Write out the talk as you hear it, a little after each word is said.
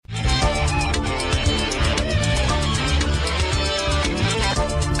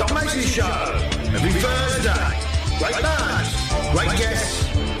show. Every Thursday. Great bands, great guests,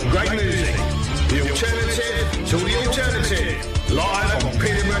 great music. The alternative to the alternative. Live on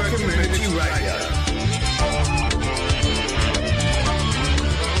Peterborough Community Radio.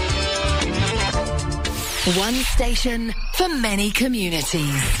 One station for many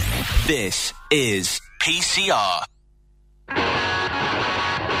communities. This is PCR.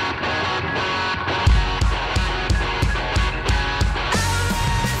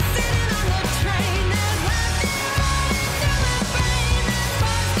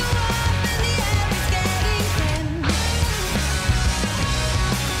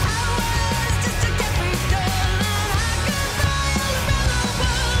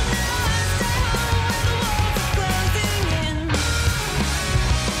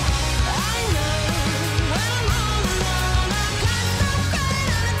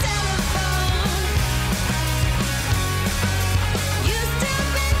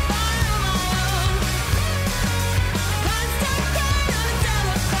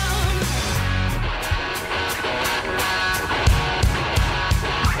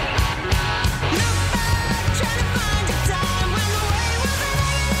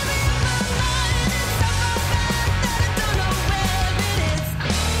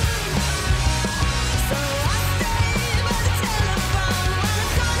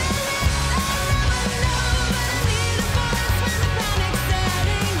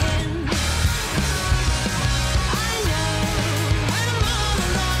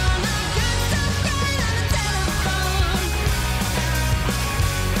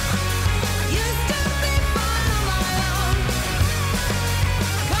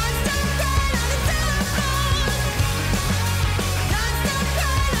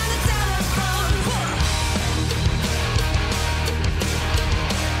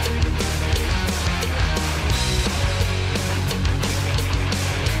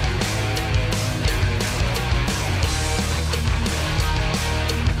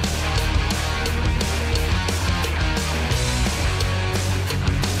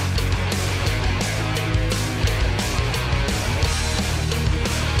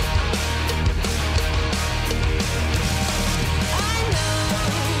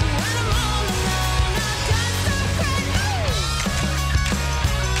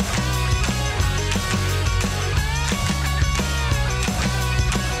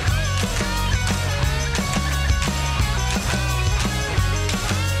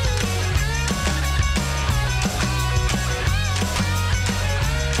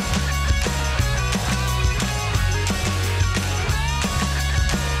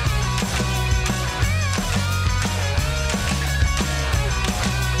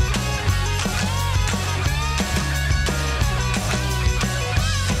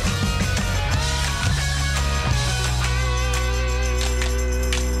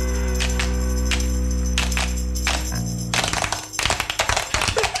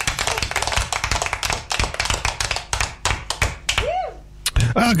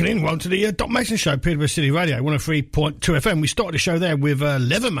 Good evening, welcome to the docmasson show, Peterborough City Radio, 103.2 FM. We started the show there with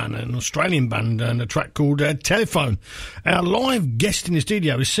Leatherman, an Australian band, and a track called Telephone. Our live guest in the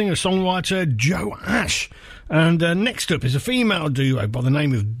studio is singer-songwriter Joe Ash. And next up is a female duo by the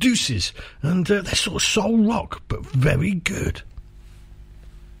name of Deuxes. And they're sort of soul rock, but very good.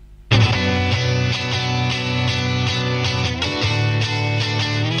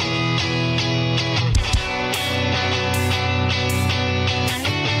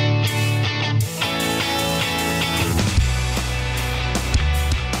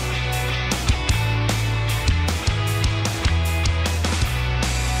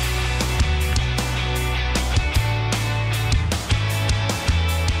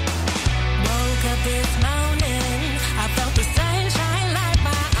 This morning, I felt the sunshine light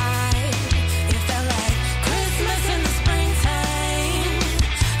my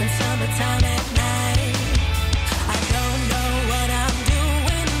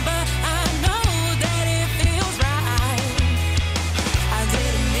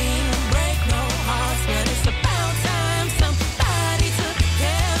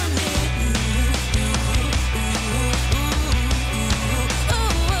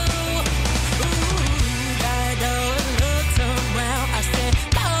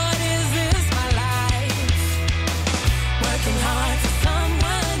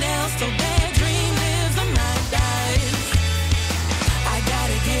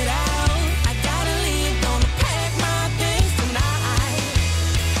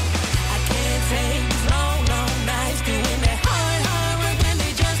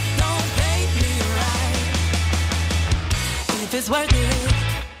it's worth it,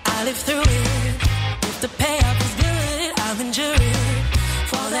 I'll live through it. If the payoff is good, I'll endure it.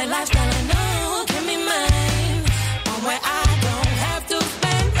 For that lifestyle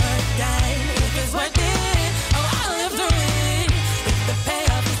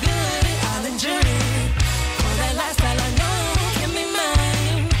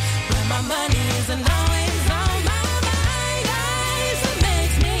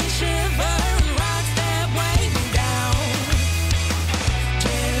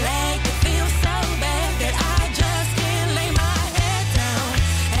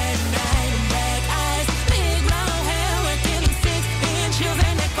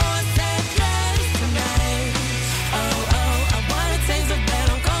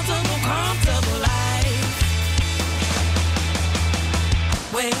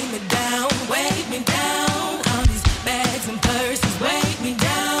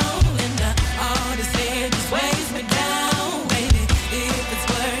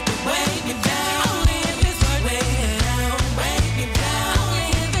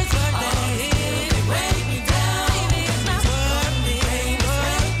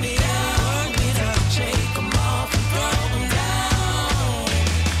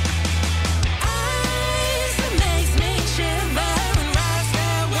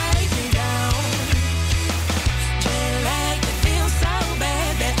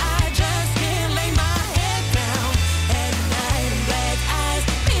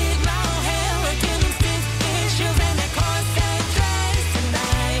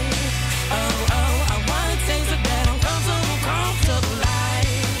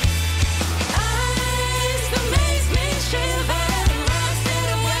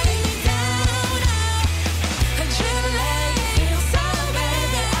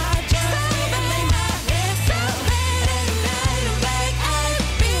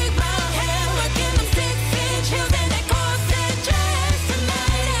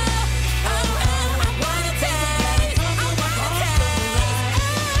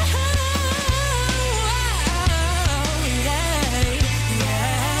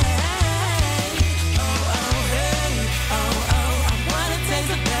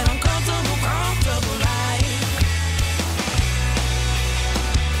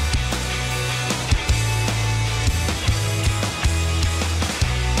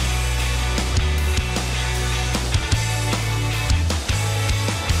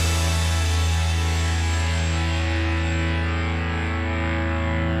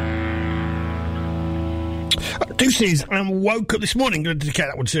Deuxes, and woke up this morning. Going to dedicate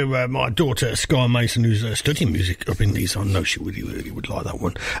that one to my daughter, Sky Mason, who's studying music up in these. I know she really would like that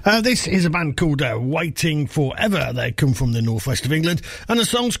one. This is a band called Waiting Forever. They come from the northwest of England, and the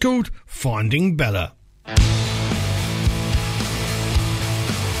song's called Finding Bella.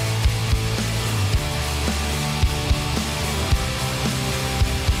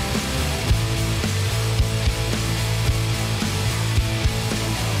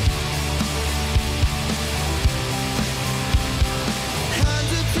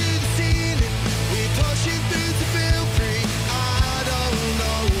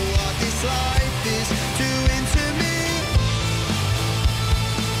 Doing to me.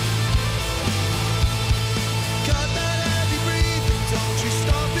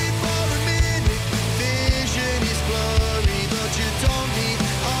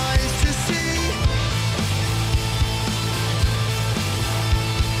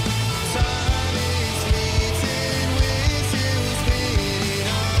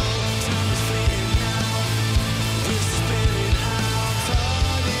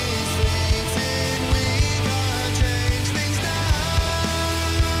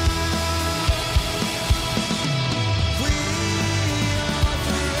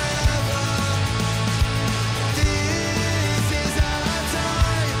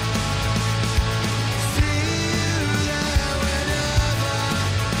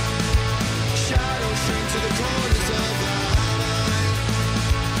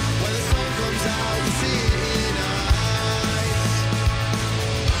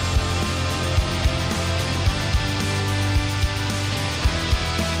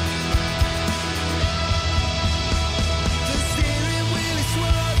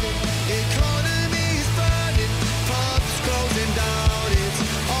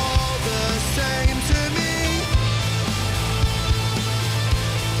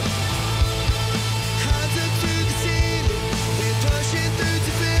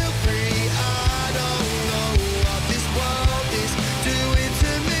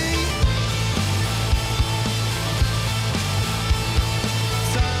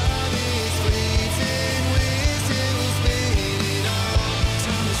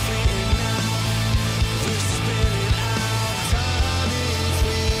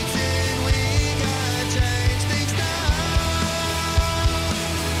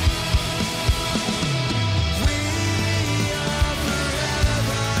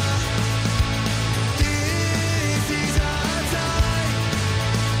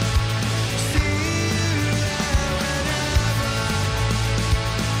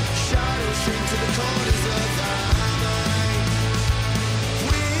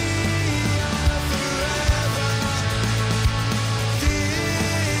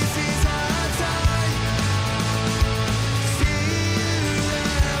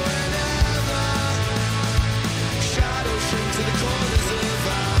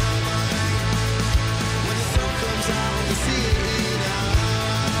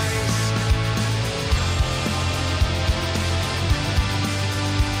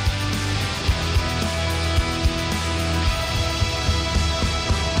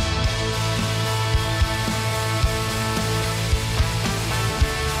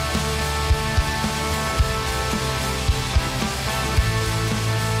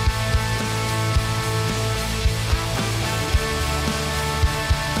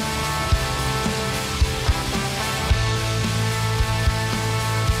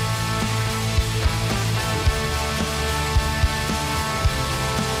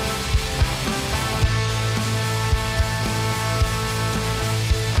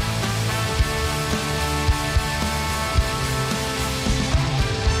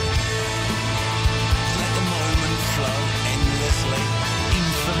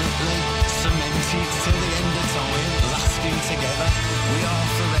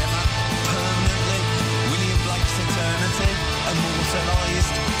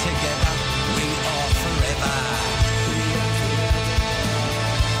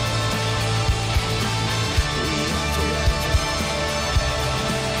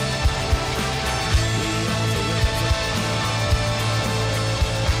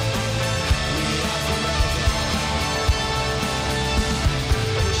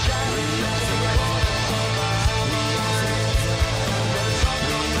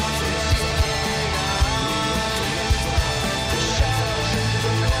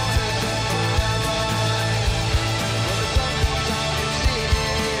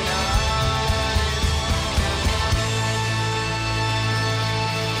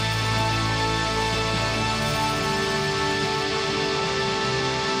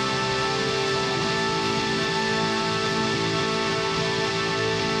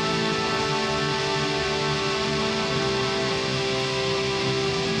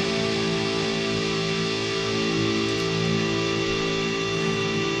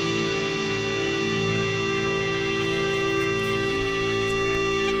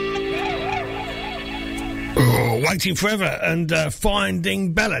 Waiting Forever and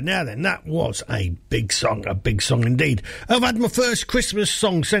Finding Bella. Now then, that was a big song indeed. I've had my first Christmas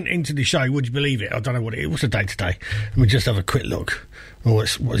song sent into the show, would you believe it? I don't know what it is. What's the date today? Let me just have a quick look. Oh,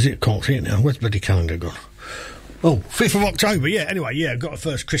 what is it? Can't see it now. Where's the bloody calendar gone? Oh, 5th of October, yeah. Anyway, yeah, I've got a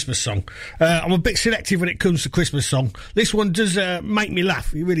first Christmas song. I'm a bit selective when it comes to Christmas song. This one does make me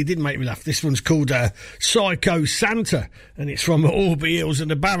laugh. It really did make me laugh. This one's called Psycho Santa, and it's from Aubrey, Eels and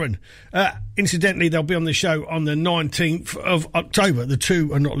the Baron. Incidentally, they'll be on the show on the 19th of October. The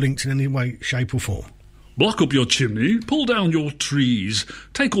two are not linked in any way, shape or form. Block up your chimney, pull down your trees,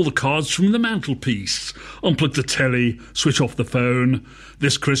 take all the cards from the mantelpiece, unplug the telly, switch off the phone.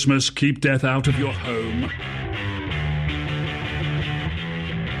 This Christmas, keep death out of your home.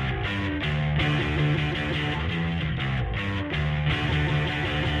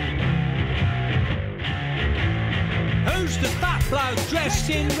 Who's the fat bloke dressed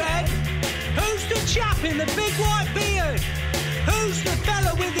in red? Who's the chap in the big white beard? Who's the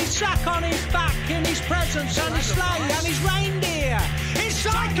fella with his sack on his back and his presents and his sleigh and his reindeer? It's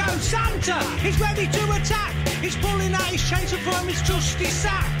Psycho Santa! He's ready to attack! He's pulling out his chaser from his trusty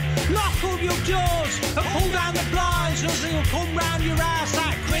sack. Knock all your doors and pull down the blinds, or he'll come round your house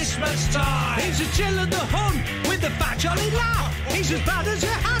at Christmas time. He's a chill of the Hun with the fat jolly laugh. He's as bad as a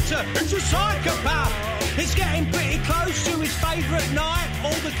hatter, he's a psychopath. He's getting pretty close to his favourite night.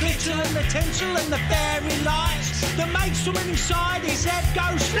 All the glitter and the tinsel and the fairy lights that make someone inside his head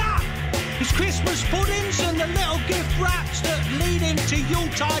go snap. His Christmas puddings and the little gift wraps that lead him to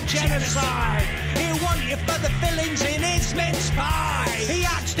Yuletide genocide. He'll want you for the fillings in his mince pie. He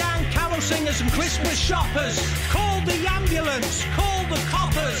acts down carol singers and Christmas shoppers. Call the ambulance, call the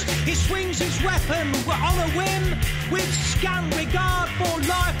coppers. He swings his weapon on a whim with scant regard for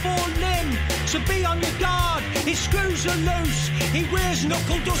life or limb. So be on your guard, his screws are loose. He wears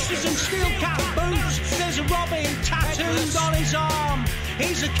knuckle dusters and steel cap boots. There's a robin tattooed on his arm.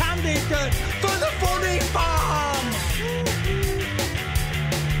 He's a candidate for the funny farm.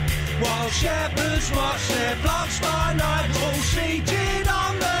 While shepherds watch their flocks by night, all seated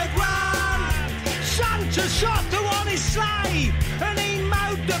on the ground, Santa shot through on his sleigh, and he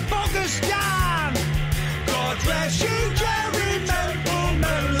mowed the buggers down. God rest ye, Jerry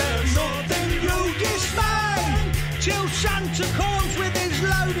Mendelman, let nothing you dismay. Till Santa comes with his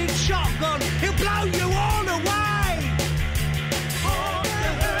loaded shotgun, he'll blow you all away. All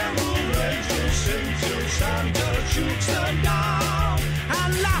the herald angels sing till Santa shoots them down,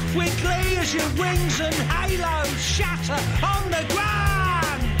 and laugh with glee as your wings and halos shatter on the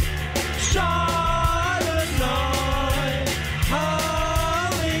ground. Silent night,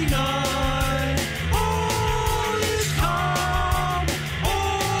 holy night, all is calm,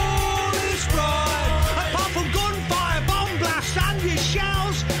 all is bright. Apart from gunfire, bomb blast and your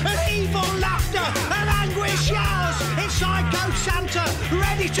shells, and evil laughter and anguish yells. It's Psycho Santa,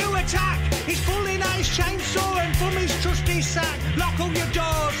 ready to attack. He's pulling out his chainsaw and from his trusty sack. Lock all your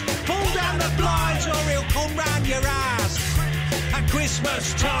doors, pull down the blinds, or he'll come round your ass at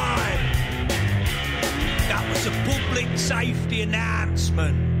Christmas time. That was a public safety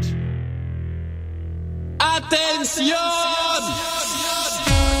announcement. Attention!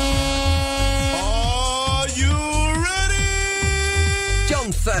 Are you ready?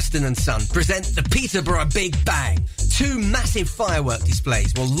 John Thurston and Son present the Peterborough Big Bang. 2 massive firework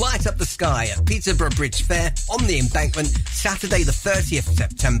displays will light up the sky at Peterborough Bridge Fair on the embankment Saturday the 30th of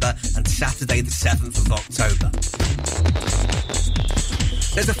September and Saturday the 7th of October.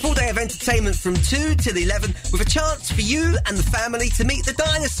 There's a full day of entertainment from 2 till 11 with a chance for you and the family to meet the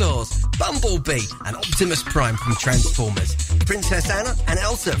dinosaurs, Bumblebee and Optimus Prime from Transformers. Princess Anna and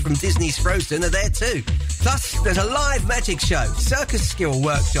Elsa from Disney's Frozen are there too. Plus, there's a live magic show, circus skill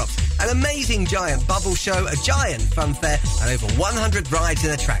workshops, an amazing giant bubble show, a giant fun fair and over 100 rides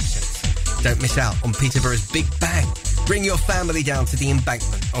and attractions. Don't miss out on Peterborough's Big Bang. Bring your family down to the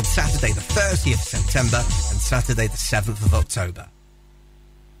embankment on Saturday the 30th of September and Saturday the 7th of October.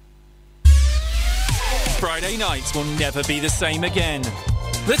 Friday nights will never be the same again.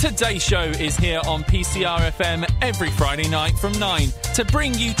 The Today Show is here on PCR FM every Friday night from 9 to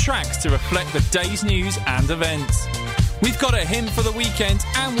bring you tracks to reflect the day's news and events. We've got a hymn for the weekend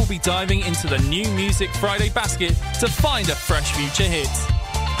and we'll be diving into the New Music Friday basket to find a fresh future hit.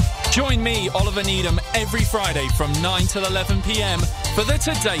 Join me, Oliver Needham, every Friday from 9 till 11 p.m. for The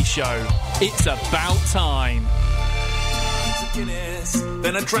Today Show. It's about time. Guinness,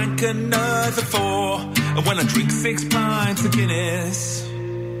 then I drank another 4, and when I drink 6 pints of Guinness,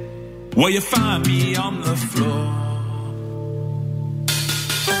 well, you find me on the floor.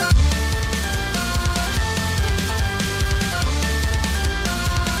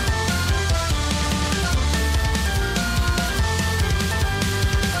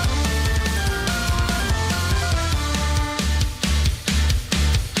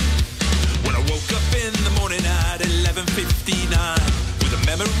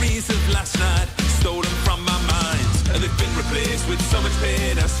 replaced with so much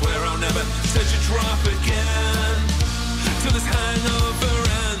pain. I swear I'll never touch a drop again till this hangover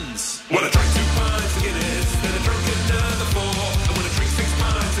ends. Well, I drank 2 pints of Guinness, then I drank another 4. And when I drink 6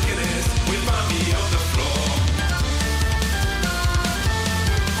 pints of Guinness, we'll find me on the floor.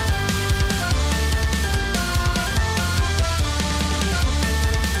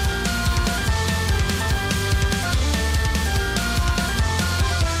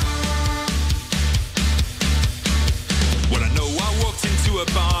 Well, I know I walked into a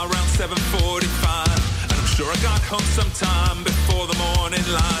bar around 7:45, and I'm sure I got home sometime before the morning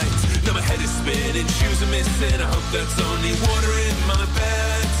light. Now my head is spinning, shoes are missing. I hope that's only water in my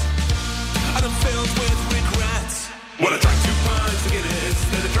bed, and I'm filled with regrets. Well, I drank 2 pints of Guinness,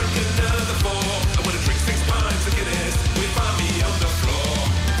 then I drank another 4. And when I drink 6 pints of Guinness, we find me on the floor.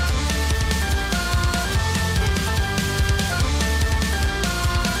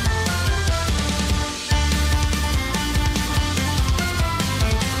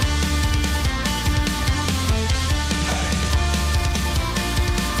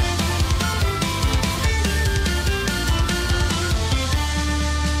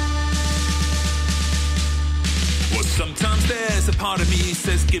 Sometimes there's a part of me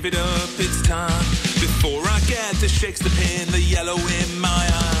says give it up, it's time. Before I get the shakes, the pain, the yellow in my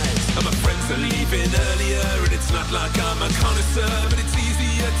eyes. And my friends are leaving earlier, and it's not like I'm a connoisseur, but it's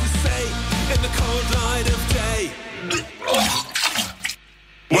easier to say in the cold light of day.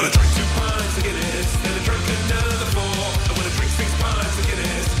 Well, I drank 2 pints of Guinness, then I drank another 4. And when I drink 6 pints of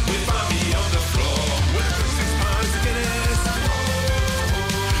Guinness, we'll find me on the floor. When I drink 6 pints of Guinness,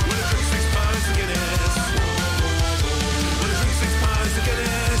 when I drink 6 pints of Guinness.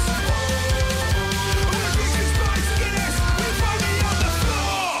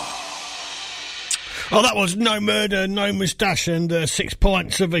 Oh, that was No Murder, No Moustache and 6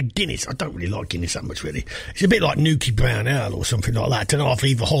 pints of a Guinness. I don't really like Guinness that much, really. It's a bit like Nuki Brown Ale or something like that. I don't know if I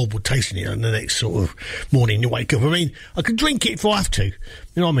leave a horrible taste in it and the next sort of morning you wake up. I mean, I could drink it if I have to. You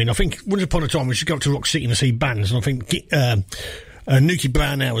know what I mean? I think once upon a time we should go up to Rock City and see bands, and I think Nuki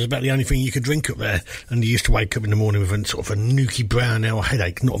Brown Ale was about the only thing you could drink up there, and you used to wake up in the morning with a sort of a Nuki Brown Ale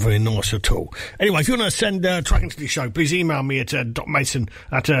headache. Not very nice at all. Anyway, if you want to send track into the show, please email me at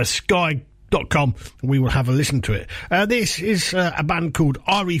docmasson@sky.com. We will have a listen to it. This is a band called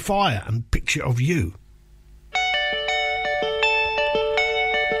Irie Fire and Picture of You.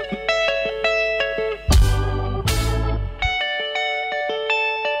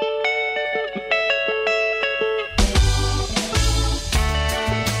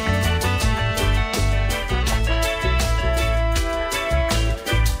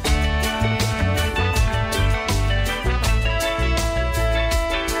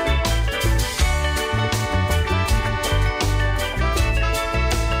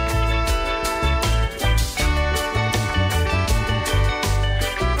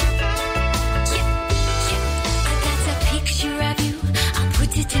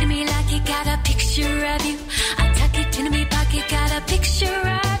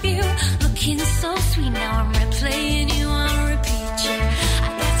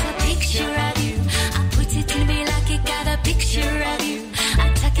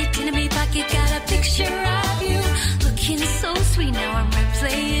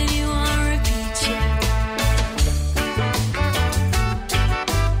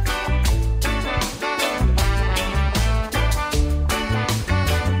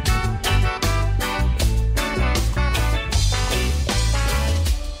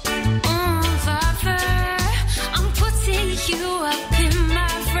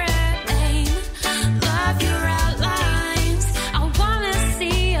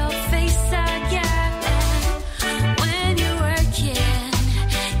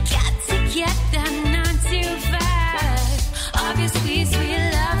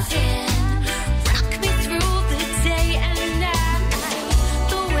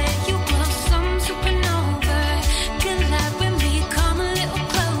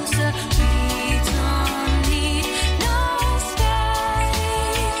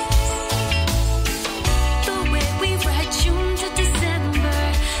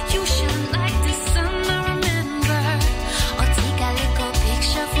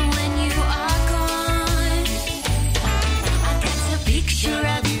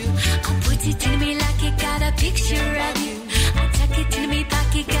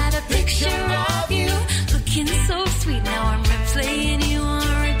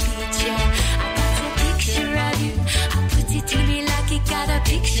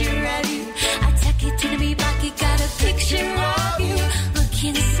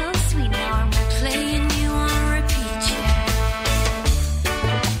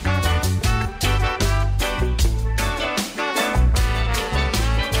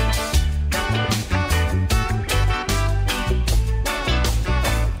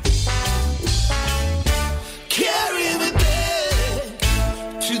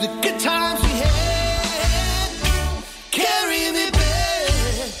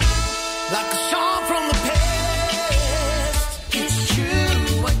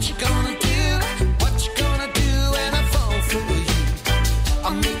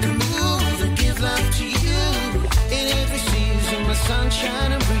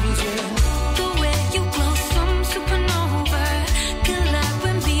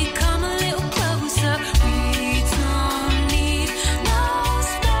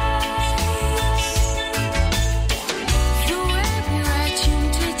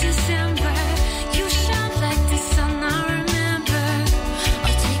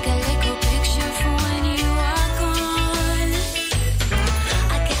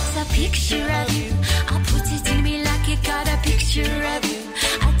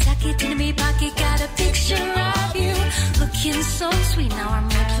 sweet. Now I'm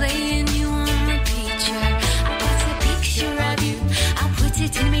replaying you on repeat, yeah. I got a picture of you. I put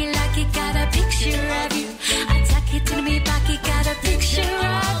it in me like it got a picture of you. I tuck it in me back, it got a picture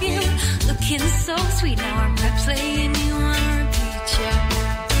of you. Looking so sweet. Now I'm replaying you on repeat, yeah.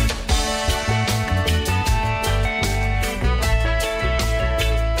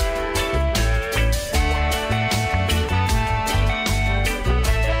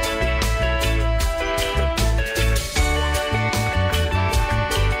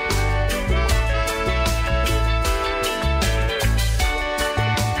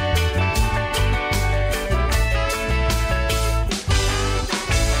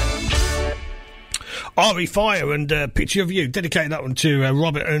 Irie Fire and Picture of You. Dedicated that one to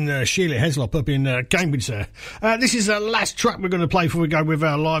Robert and Sheila Heslop up in Cambridge there. This is the last track we're going to play before we go with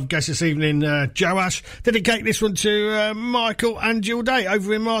our live guest this evening, Joe Ash. Dedicate this one to Michael and Jill Day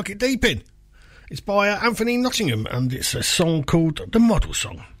over in Market Deepin. It's by Anthony Nottingham and it's a song called The Model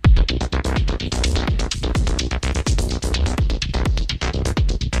Song.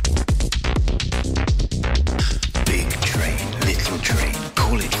 Big train, little train,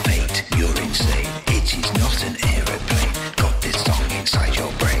 call it fate, you're insane. It is not an aeroplane. Got this song inside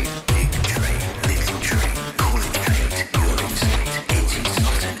your brain. Big train, little train, call it fate, you're insane. It is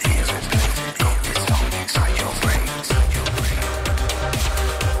not an aeroplane. Got this song inside your brain.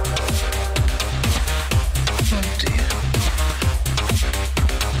 Oh dear.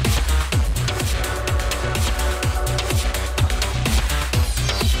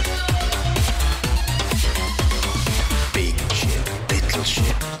 Big ship, little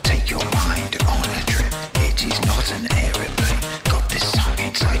ship, take your mind on a trip. It is not an aeroplane. Got this song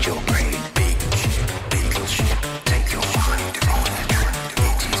inside your brain. Big ship, little ship, take your mind on a trip.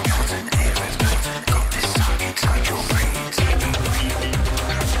 It is not an aeroplane. Got this song inside your brain.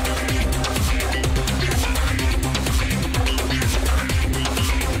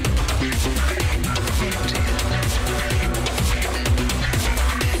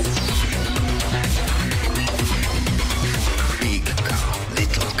 Big car,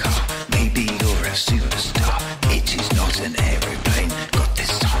 little car, maybe you're a superstar. It is not an aeroplane. Got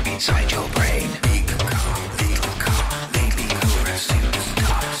this song inside your brain. Big car, little car, maybe you're a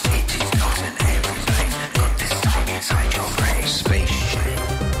superstar. It is not an aeroplane. Got this song inside your brain. Spaceship,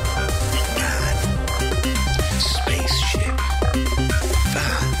 man. Spaceship,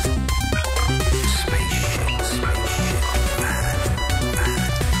 van. Spaceship, man.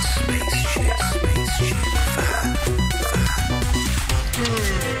 Spaceship, van.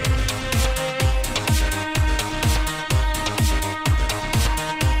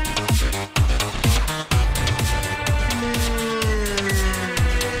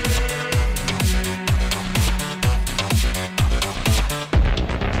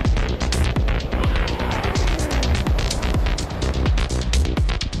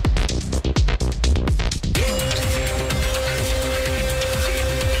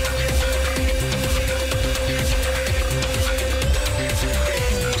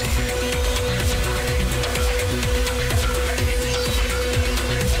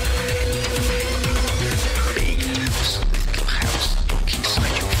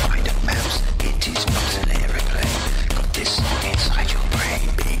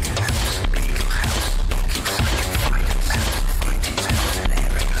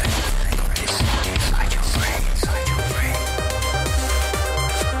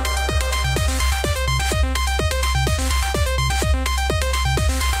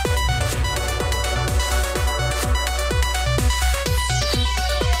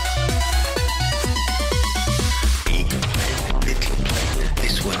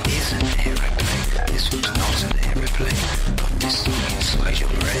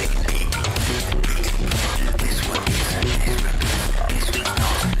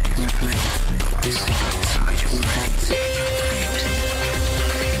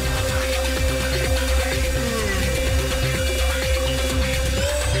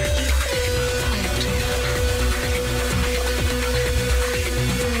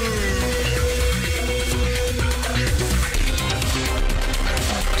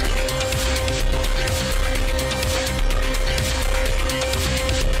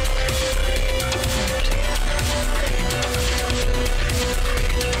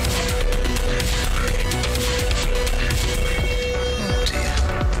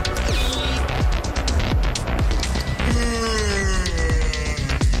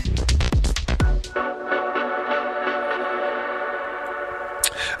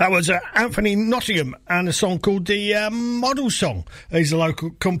 That was Anthony Nottingham and a song called The Model Song. He's a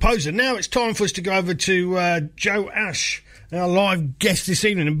local composer. Now it's time for us to go over to Joe Ash, our live guest this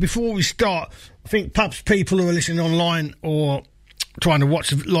evening. And before we start, I think perhaps people who are listening online or trying to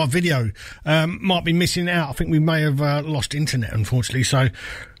watch the live video might be missing out. I think we may have lost internet, unfortunately. So,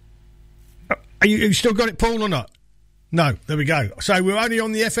 you still got it, Paul, or not? No, there we go. So we're only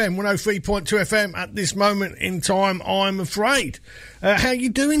on the FM, 103.2 FM at this moment in time, I'm afraid. How are you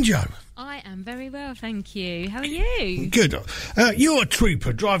doing, Jo? I am very well, thank you. How are you? Good. You're a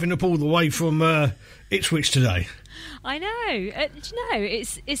trooper driving up all the way from Ipswich today. I know. Do you know,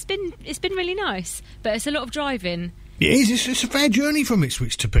 it's been really nice, but it's a lot of driving. It is. It's a fair journey from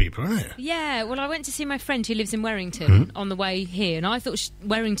Ipswich to people, isn't it? Yeah, well, I went to see my friend who lives in Werrington on the way here, and I thought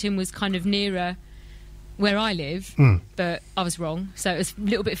Werrington was kind of nearer where I live, but I was wrong, so it was a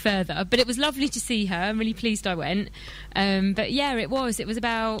little bit further. But it was lovely to see her. I'm really pleased I went. But yeah, it was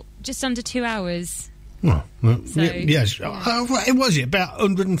about just under 2 hours. Well, so, yes. Yeah. Was it about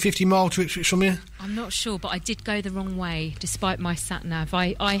 150 miles to Ipswich from here? I'm not sure, but I did go the wrong way, despite my sat-nav.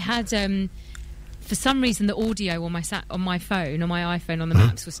 I had, for some reason, the audio on my phone, on my iPhone, on the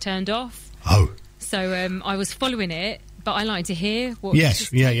maps was turned off. Oh. So I was following it, but I like to hear what way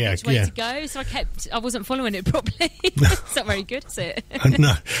to go, so I wasn't following it properly. It's not very good, is it?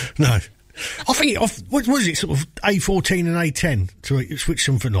 No. I think what was it, sort of A14 and A10 to switch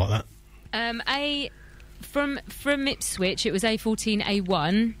something like that? From Ipswich, it was A14,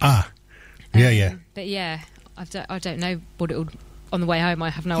 A1. Yeah. But yeah, I don't know what it'll. On the way home, I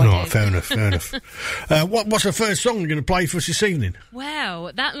have no idea. Right, fair enough. What's the first song you're going to play for us this evening?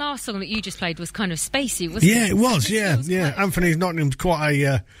 Well, that last song that you just played was kind of spacey, wasn't it? Yeah, it was, yeah. Anthony Nottingham's quite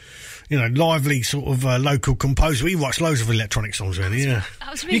a, lively sort of local composer. He writes loads of electronic songs, really, yeah.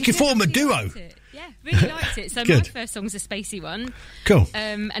 That was really you can form a duo. Yeah, really liked it. So my first song's a spacey one. Cool.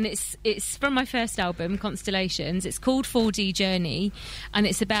 And it's from my first album, Constellations. It's called 4D Journey, and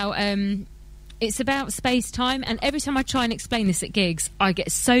it's about space-time, and every time I try and explain this at gigs, I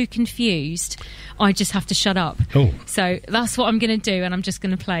get so confused, I just have to shut up. Oh. So that's what I'm going to do, and I'm just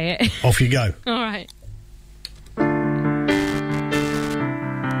going to play it. Off you go. All right.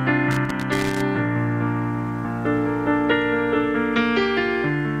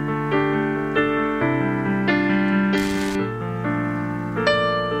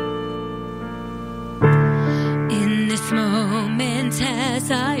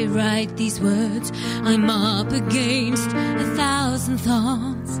 I write these words, I'm up against 1,000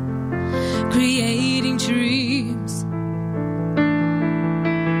 thoughts, creating dreams.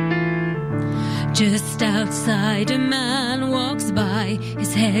 Just outside, a man walks by,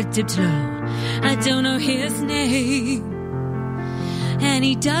 his head dipped low. I don't know his name, and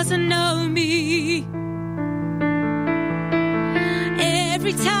he doesn't know me.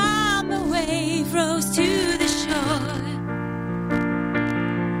 Every time a wave rose to the shore,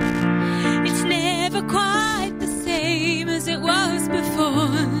 never quite the same as it was before.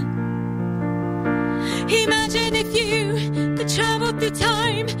 Imagine if you could travel through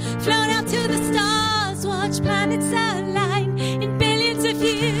time, float out to the stars, watch planets align. In billions of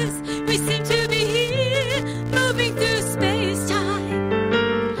years, we seem to be here, moving through space-time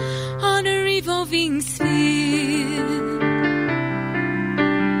on a revolving sphere.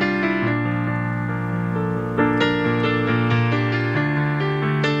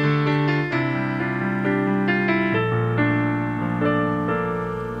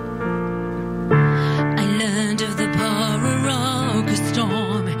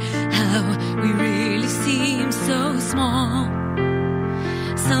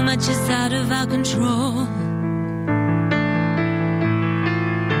 So much is out of our control,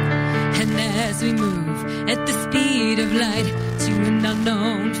 and as we move at the speed of light to an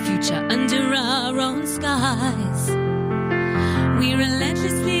unknown future under our own skies, we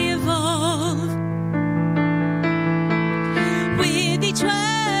relentlessly evolve. With each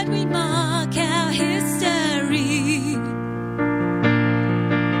word we mark our history,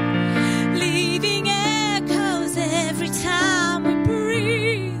 leaving echoes every time we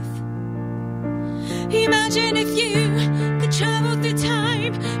breathe. Imagine if you could travel through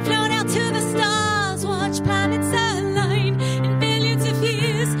time, float out to the stars, watch planets align. In billions of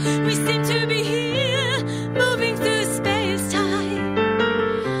years, we seem to be here, moving through space-time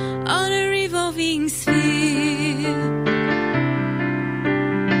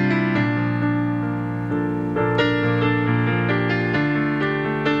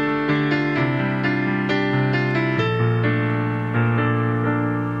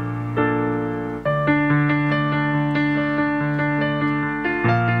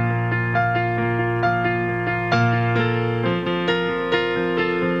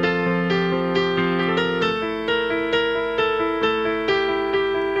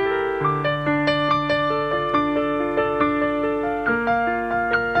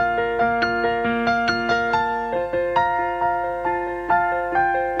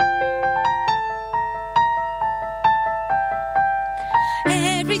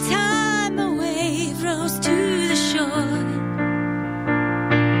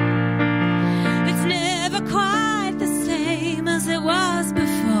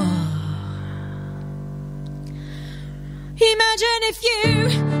Imagine if you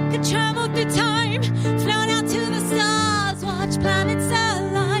could travel through time, flown out to the stars, watch planets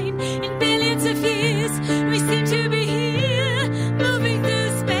align. In billions of years, we seem to be here, moving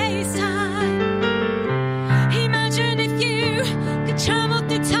through space-time. Imagine if you could travel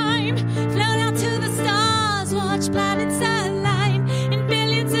through time, flown out to the stars, watch planets align. In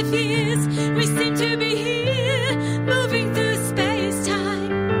billions of years, we seem to be here, moving through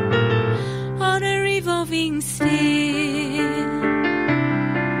space-time on a revolving sphere.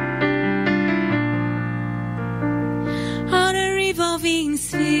 On a revolving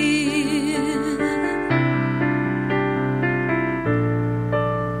sphere.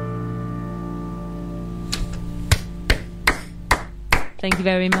 Thank you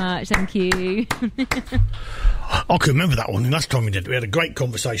very much. Thank you. I can remember that one. Last time we did, we had a great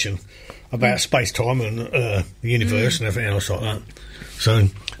conversation about space-time and the universe and everything else like that. So, yeah,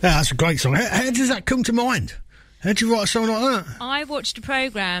 that's a great song. How does that come to mind? How did you write a song like that? I watched a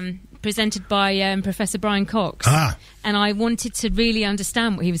programme presented by Professor Brian Cox, and I wanted to really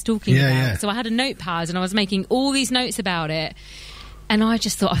understand what he was talking about. Yeah. So I had a notepad and I was making all these notes about it, and I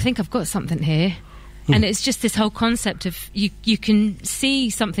just thought, I think I've got something here. And it's just this whole concept of you can see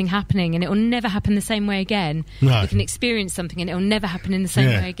something happening and it will never happen the same way again. No. You can experience something and it will never happen in the same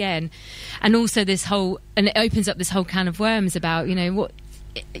way again. And also this whole, and it opens up this whole can of worms about, for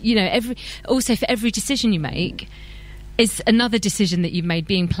every decision you make is another decision that you've made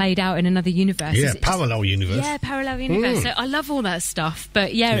being played out in another universe. Yeah, parallel universe. Yeah, parallel universe. So I love all that stuff.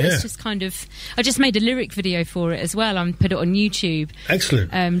 But it's just kind of... I just made a lyric video for it as well. I put it on YouTube.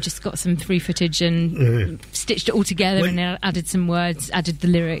 Excellent. Just got some free footage and stitched it all together and then added some words, added the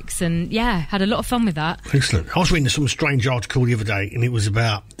lyrics, and had a lot of fun with that. Excellent. I was reading some strange article the other day, and it was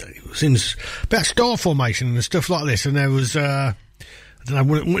about star formation and stuff like this, and there was, I don't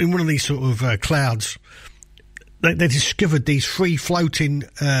know, in one of these sort of clouds... They discovered these free-floating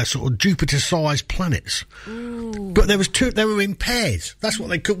sort of Jupiter-sized planets. Ooh. But there was two. They were in pairs. That's what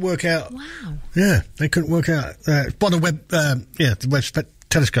they couldn't work out. Wow. Yeah, they couldn't work out. By the the Webb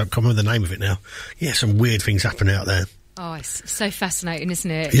telescope. Can't remember the name of it now. Yeah, some weird things happen out there. Oh, it's so fascinating,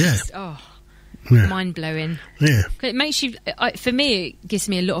 isn't it? Yeah. Mind-blowing. Yeah. It makes you... for me, it gives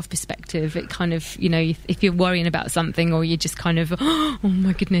me a lot of perspective. It kind of, if you're worrying about something or you're just kind of, oh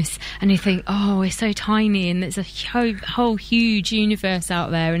my goodness, and you think, oh, we're so tiny and there's a whole huge universe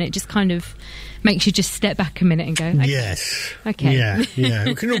out there, and it just kind of makes you just step back a minute and go, okay. Yes. Okay. Yeah.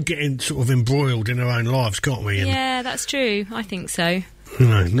 We can all get sort of embroiled in our own lives, can't we? Yeah, that's true. I think so. I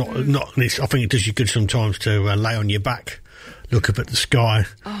think it does you good sometimes to lay on your back, look up at the sky,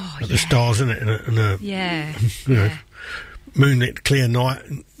 at the stars, isn't it? And moonlit, clear night.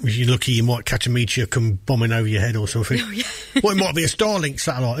 If you're lucky, you might catch a meteor come bombing over your head or something. Oh, yeah. Well, it might be a Starlink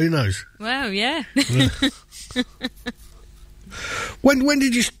satellite. Who knows? Well, yeah. When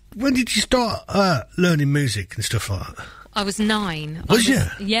did you start learning music and stuff like that? I was 9. Was you?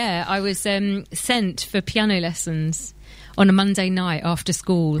 Yeah, I was sent for piano lessons on a Monday night after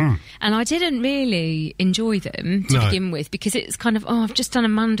school, and I didn't really enjoy them to begin with, because it's kind of, I've just done a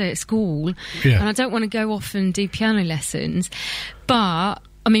Monday at school and I don't want to go off and do piano lessons. But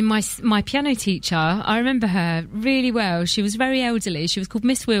I mean, my piano teacher, I remember her really well. She was very elderly. She was called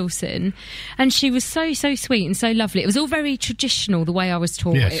Miss Wilson, and she was so sweet and so lovely. It was all very traditional, the way I was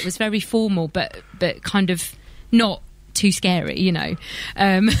taught. It was very formal, but kind of not too scary,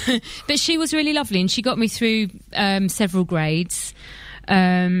 but she was really lovely, and she got me through several grades,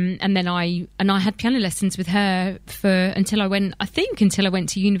 and then I had piano lessons with her until I went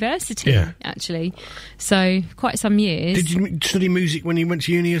to university, actually. So quite some years. Did you study music when you went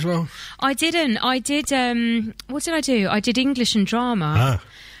to uni as well? I didn't. I did. What did I do? I did English and drama,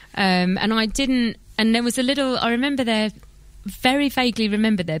 and I didn't. And there was a little. I remember very vaguely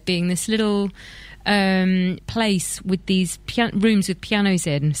remember there being this little place with these rooms with pianos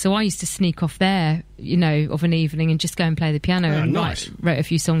in, so I used to sneak off there, of an evening and just go and play the piano. And nice. wrote a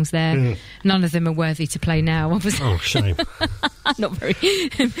few songs there. None of them are worthy to play now. Shame. Not very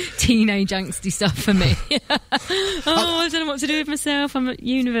teenage angsty stuff for me. I don't know what to do with myself. I'm at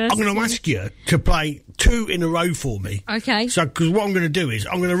university. I'm going to ask you to play 2 in a row for me. Okay. So, because what I'm going to do is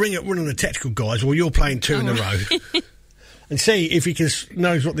I'm going to ring up one of the technical guys while you're playing 2 in a row. And see if he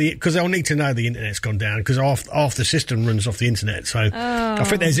knows because they'll need to know the internet's gone down, because half the system runs off the internet. So I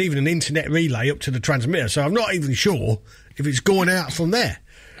think there's even an internet relay up to the transmitter. So I'm not even sure if it's going out from there.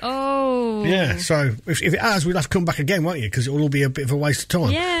 Oh. Yeah, so if it has, we'll have to come back again, won't you? Because it will all be a bit of a waste of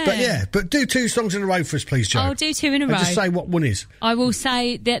time. Yeah. But do 2 songs in a row for us, please, Jo. I'll do 2 in a row. And just say what one is. I will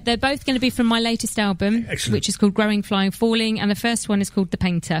say that they're both going to be from my latest album, which is called Growing, Flying, Falling, and the first one is called The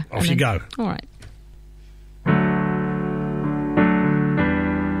Painter. Off you go. All right.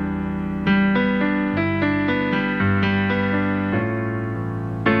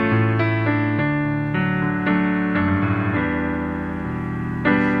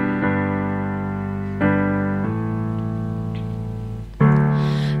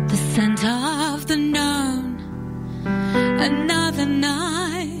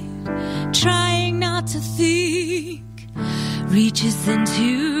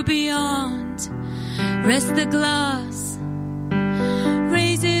 view beyond. Rest the glass,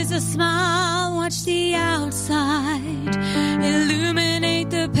 raises a smile, watch the outside, illuminate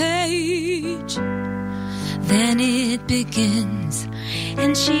the page. Then it begins,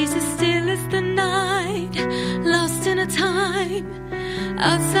 and she's as still as the night, lost in a time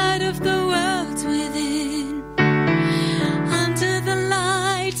outside of the world within. Under the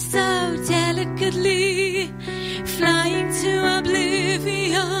light, so delicately, flying to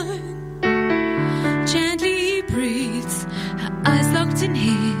oblivion. Gently he breathes, her eyes locked in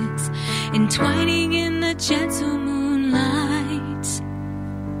his, entwining in the gentle moonlight.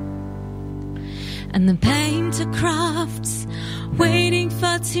 And the painter crafts, waiting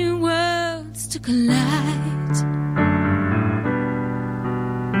for two worlds to collide.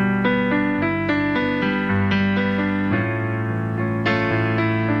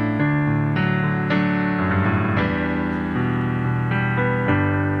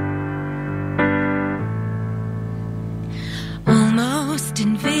 Almost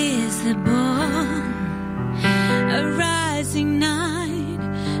invisible, a rising night,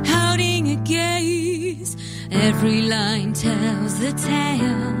 holding a gaze. Every line tells a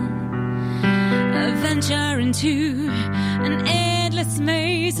tale, a venture into an endless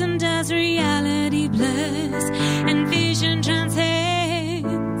maze. And as reality blurs and vision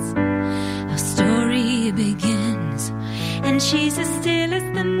transcends, our story begins. And she's as still as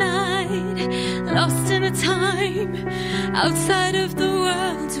the night, lost in a time outside of the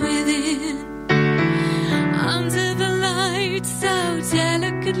world within. Under the light, so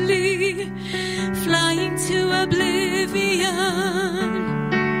delicately, flying to oblivion.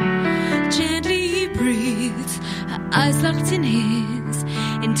 Gently he breathes, her eyes locked in his,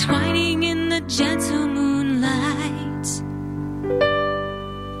 entwining in the gentle moonlight.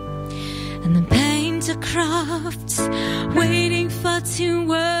 And the painter crafts, waiting for two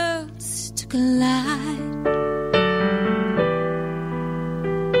worlds to collide.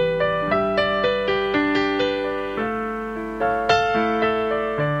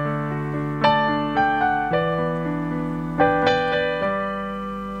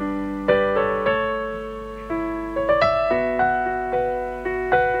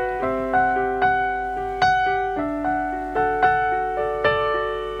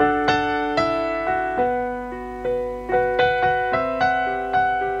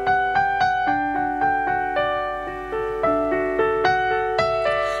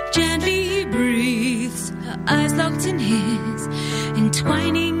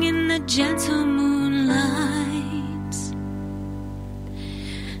 Entwining in the gentle moonlight.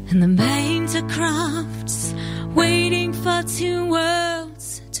 And the painter crafts, waiting for two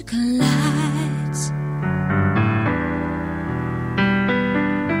worlds to collide.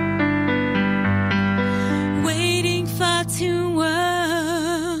 Waiting for two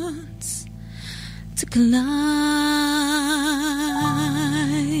worlds to collide.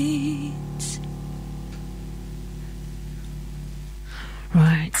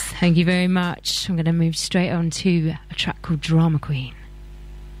 Right, thank you very much. I'm going to move straight on to a track called Drama Queen.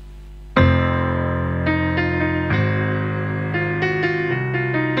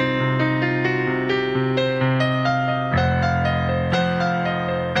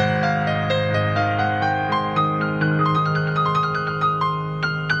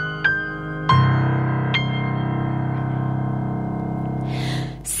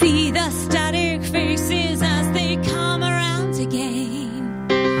 See the static faces as they come around again.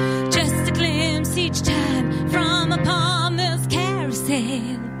 Each time from upon this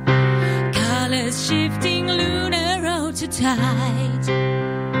carousel, colours shifting lunar road to tide.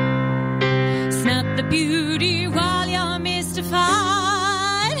 Snap the beauty while you're mystified.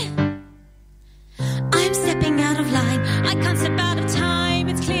 I'm stepping out of line, I can't step out of time.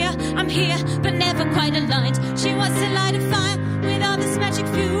 It's clear I'm here but never quite aligned. She wants to light a fire with all this magic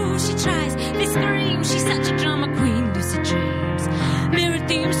fuel. She tries, they scream, she's such a drama queen. Lucid dreams, mirror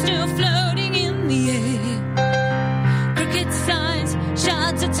themes still floating in the air. Crooked signs,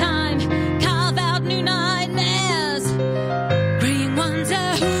 shards of time, carve out new nightmares. Green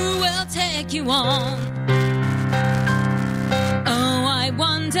wonder who will take you on. Oh, I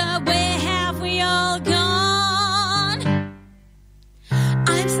wonder where have we all gone?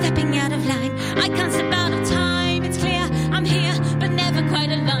 I'm stepping out of line, I can't step out of time. It's clear I'm here but never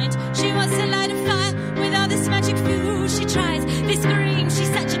quite aligned. She wants to light a fire with all this magic fuel. She tries, they scream,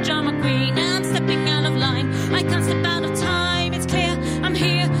 she's such a drama queen. I'm stepping out of line, I can't step out of time. It's clear I'm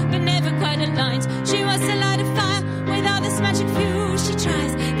here but never quite aligned. She wants to light a fire with all this magic fuel. She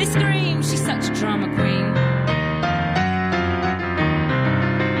tries, they scream, she's such a drama queen.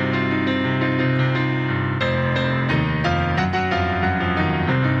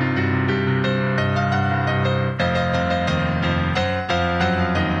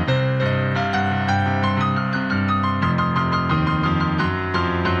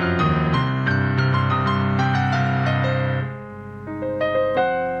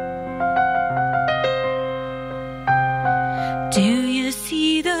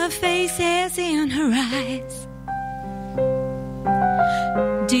 faces in her eyes?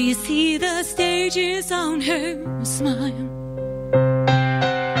 Do you see the stages on her smile?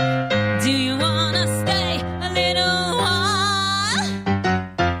 Do you wanna stay a little while?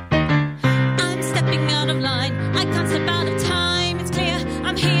 I'm stepping out of line, I can't step out of time. It's clear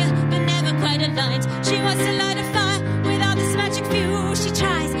I'm here, but never quite aligned. She wants to light a fire without this magic fuel. She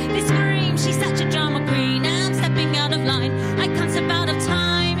tries, they scream, she's such a drama queen. I'm stepping out of line, I can't step out of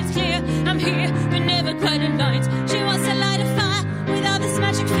time. It's clear I'm here, but never quite aligned. She wants to light a fire without this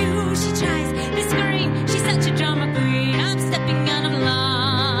magic fuel. She tries, they scream, she's such a drama queen. I'm stepping out of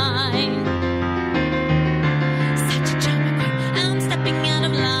line. Such a drama queen, I'm stepping out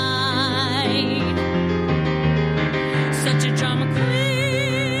of line. Such a drama queen.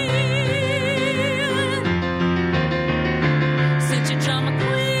 Such a drama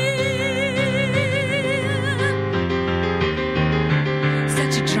queen.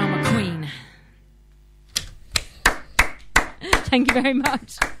 Such a drama queen. Thank you very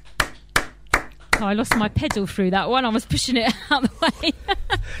much. Oh, I lost my pedal through that one. I was pushing it out the way.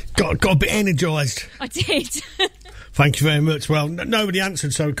 Got a bit energised. I did. Thank you very much. Well, nobody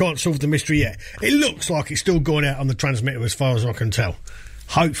answered, so we can't solve the mystery yet. It looks like it's still going out on the transmitter as far as I can tell.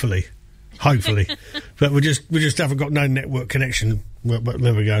 Hopefully. But we just haven't got no network connection. But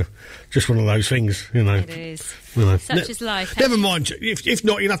there we go. Just one of those things, you know. It is. You know. Such is life. Never mind. If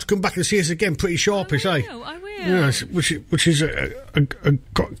not, you'll have to come back and see us again pretty sharpish, I eh? will. You know, which is a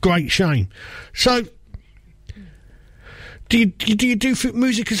great shame. So, do you do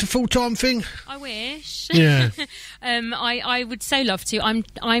music as a full-time thing? I wish. Yeah. I would so love to.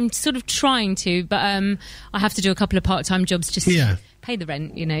 I'm sort of trying to, but I have to do a couple of part-time jobs just to pay the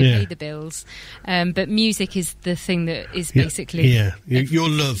rent, you know, pay the bills. But music is the thing that is basically your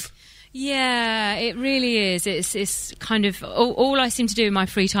love. Yeah, it really is. It's kind of all I seem to do in my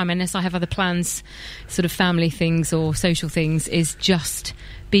free time, unless I have other plans, sort of family things or social things, is just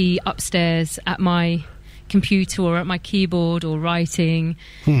be upstairs at my computer or at my keyboard or writing,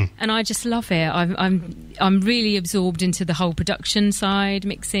 and I just love it. I'm really absorbed into the whole production side,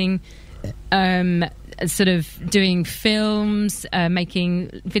 mixing, sort of doing films,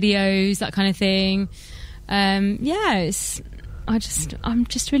 making videos, that kind of thing. I'm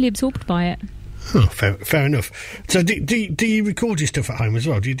just really absorbed by it. Oh, fair enough. So do you record your stuff at home as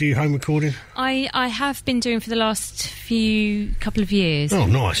well? Do you do home recording? I have been doing for the last couple of years. Oh,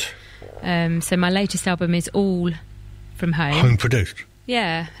 nice. So my latest album is all from home. Home produced?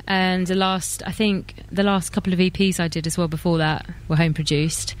 Yeah, and the last couple of EPs I did as well before that were home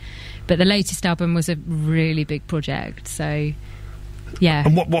produced. But the latest album was a really big project, so yeah.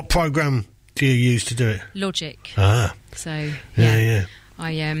 And what program do you use to do it? Logic. Ah. So yeah.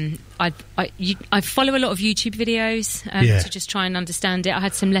 I follow a lot of YouTube videos to just try and understand it. I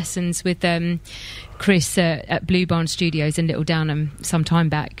had some lessons with Chris at Blue Barn Studios in Little Downham some time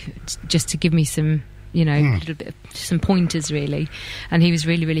back, just to give me some, you know, little bit of, some pointers really, and he was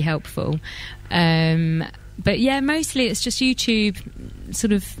really, really helpful. But yeah, mostly it's just YouTube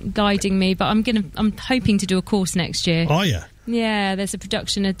sort of guiding me. But I'm hoping to do a course next year. Oh yeah. Yeah, there's a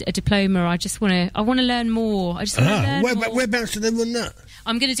production, a diploma. I want to learn more. I just want to learn more. Whereabouts do they run that?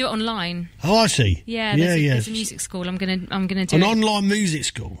 I'm going to do it online. Oh, I see. Yeah, there's a music school. I'm going to do an online music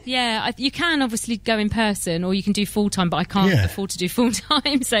school. Yeah, you can obviously go in person, or you can do full time, but I can't afford to do full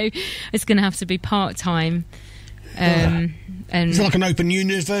time, so it's going to have to be part time. And is it like an open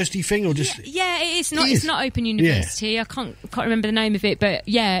university thing, or just? Yeah, it's not. It's not open university. I can't remember the name of it, but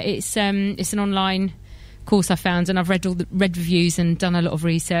yeah, it's an online course I found, and I've read reviews and done a lot of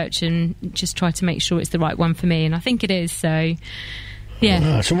research and just tried to make sure it's the right one for me, and I think it is. So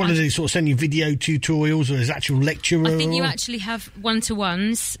yeah. So what do they sort of send you video tutorials, or is actual lecturer? I think you actually have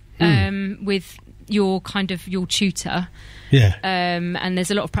one-to-ones with your tutor. Yeah. And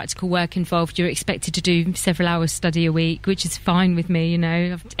there's a lot of practical work involved. You're expected to do several hours study a week, which is fine with me, you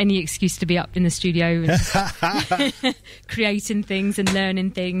know. I've any excuse to be up in the studio and creating things and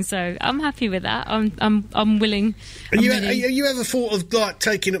learning things, so I'm happy with that. I'm willing. Have you ever thought of like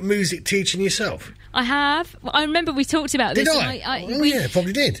taking up music teaching yourself? I have. I remember we talked about this. Did I? Yeah,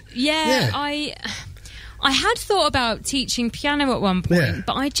 probably did. Yeah. I had thought about teaching piano at one point,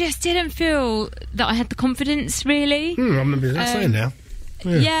 but I just didn't feel that I had the confidence, really. I remember that saying now.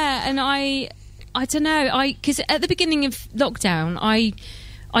 Yeah, and I don't know, because at the beginning of lockdown,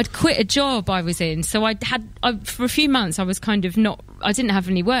 I'd quit a job I was in, so for a few months I was kind of I didn't have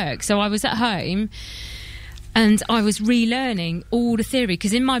any work, so I was at home, And I was relearning all the theory,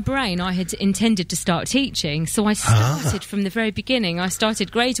 because in my brain I had intended to start teaching. So I started from the very beginning. I started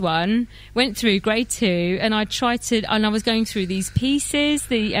grade 1, went through grade 2, and I was going through these pieces.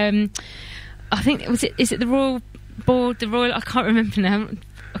 I think, is it the Royal Board, I can't remember now.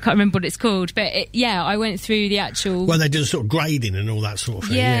 I can't remember what it's called, but I went through the actual... Well, they do sort of grading and all that sort of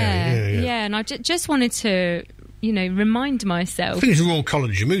thing. Yeah, and I just wanted to... remind myself. I think it's the Royal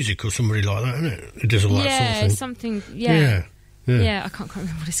College of Music or somebody like that, isn't it? It does all that sort of thing. Something, yeah, I can't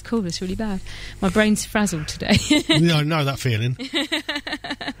remember what it's called. It's really bad. My brain's frazzled today. I know that feeling.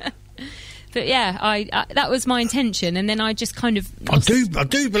 But yeah, I that was my intention, and then I just kind of... I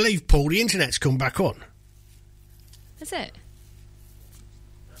do believe, Paul, the internet's come back on. Is it?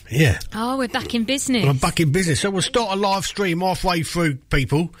 Yeah. Oh, we're back in business. I'm back in business. So we'll start a live stream halfway through,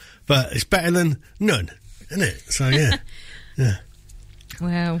 people, but it's better than none. Isn't it? So yeah, yeah.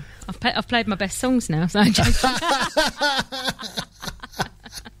 Well, I've played my best songs now. So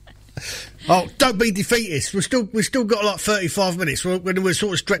oh, don't be defeatist. We've still got like 35 minutes. We're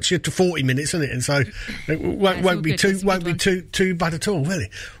sort of stretching it to 40 minutes, isn't it? And so it won't be too bad at all, really.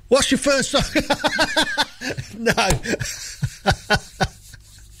 What's your first song? No.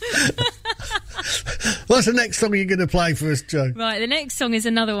 What's the next song you're going to play for us, Joe? Right, the next song is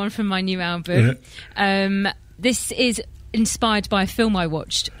another one from my new album. Yeah. This is inspired by a film I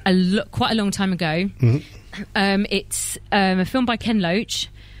watched quite a long time ago. Mm-hmm. It's a film by Ken Loach,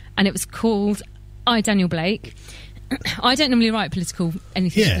 and it was called I, Daniel Blake. I don't normally write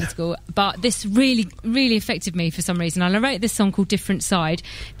anything political, but this really, really affected me for some reason. And I wrote this song called Different Side.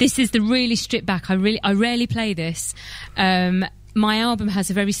 This is the really stripped back. I rarely play this. My album has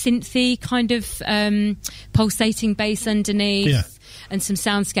a very synthy kind of pulsating bass underneath and some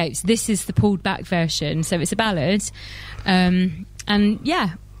soundscapes. This is the pulled back version, so it's a ballad. And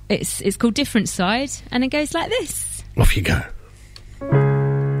yeah, it's called Different Side, and it goes like this. Off you go.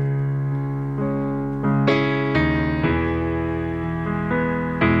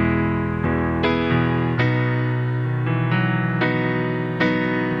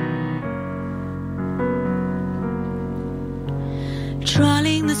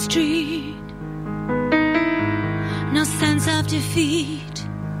 Trawling the street, no sense of defeat.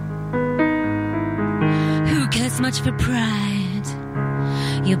 Who cares much for pride?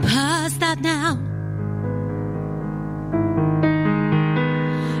 You're past that now.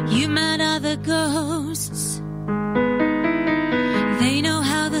 You met other ghosts. They know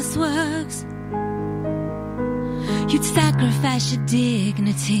how this works. You'd sacrifice your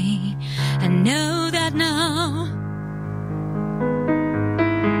dignity and know that now.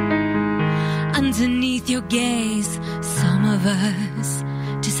 Underneath your gaze, some of us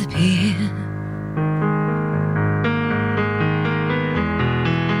disappear.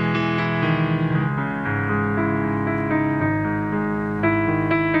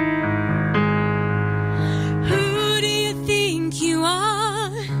 Who do you think you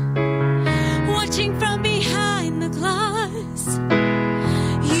are? Watching from behind the glass.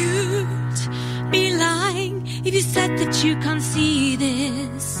 You'd be lying if you said that you can't see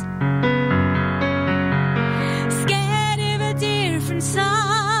this.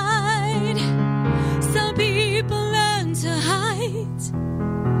 Side. Some people learn to hide.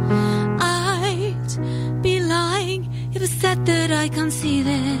 I'd be lying if I said that I can't see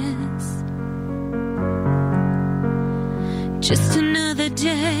this. Just another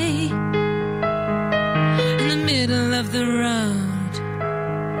day in the middle of the road.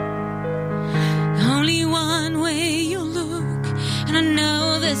 Only one way you'll look, and I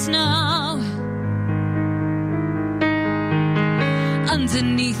know this now.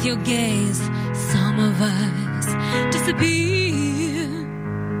 Underneath your gaze, some of us disappear.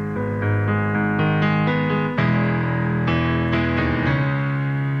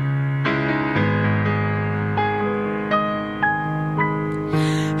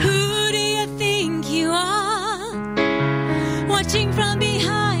 Who do you think you are? Watching from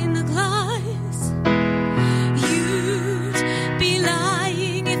behind the glass. You'd be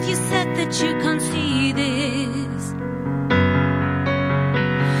lying if you said that you can't see this.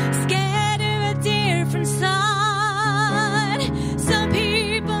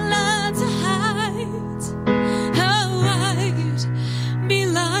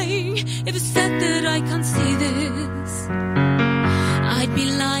 I'd be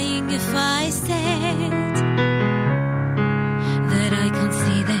lying if I said that I can't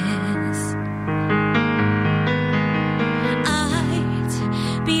see this.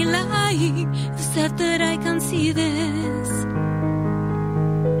 I'd be lying if I said that I can't see this.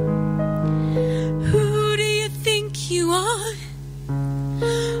 Who do you think you are?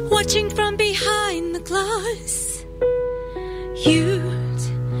 Watching from behind the glass.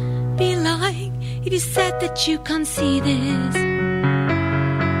 You'd be lying if you said that you can't see this.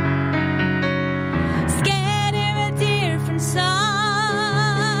 Scared of a different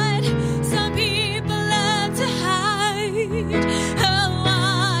side. Some people learn to hide. Oh,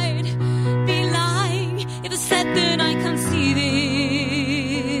 I'd be lying if I said that I can't see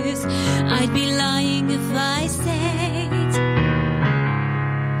this. I'd be lying if I said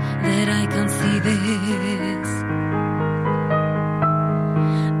that I can't see this.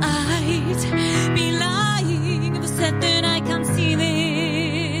 I'd be lying if I said that I can't see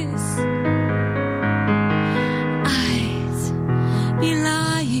this. I'd be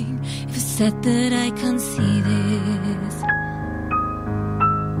lying if I said that I can't see this.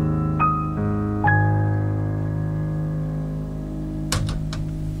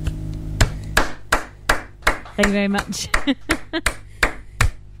 Thank you very much.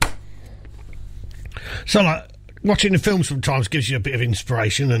 So, like, watching the films sometimes gives you a bit of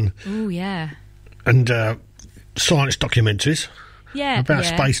inspiration and Oh yeah. Science documentaries. Yeah. About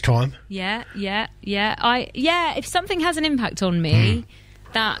yeah. space time. Yeah. If something has an impact on me,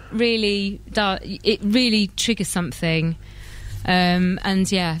 that really really triggers something. And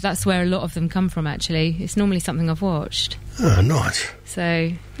yeah, that's where a lot of them come from. Actually, it's normally something I've watched. Oh, nice.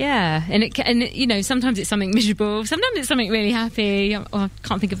 So yeah, and you know, sometimes it's something miserable, sometimes it's something really happy. I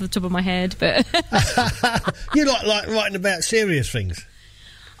can't think of the top of my head, but You like writing about serious things.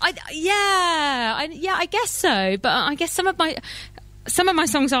 I guess so. But I guess some of my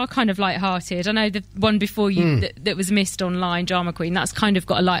songs are kind of light-hearted. I know the one before you that was missed online, Drama Queen, that's kind of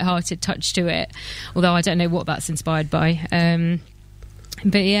got a light-hearted touch to it. Although I don't know what that's inspired by.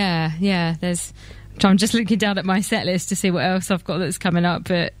 But yeah, I'm just looking down at my set list to see what else I've got that's coming up.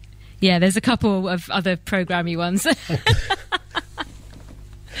 But yeah, there's a couple of other programmy ones.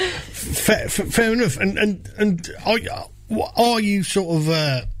 Fair enough. And are you sort of?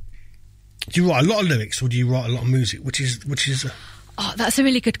 Do you write a lot of lyrics or do you write a lot of music? Which is? Oh, that's a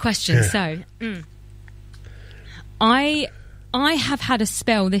really good question. Yeah. So, I have had a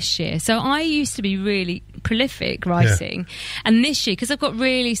spell this year. So I used to be really prolific writing, and this year, because I've got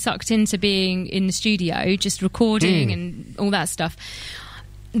really sucked into being in the studio, just recording and all that stuff,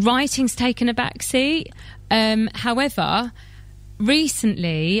 writing's taken a back seat. However,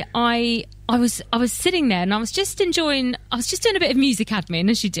 recently I was sitting there and I was just doing a bit of music admin,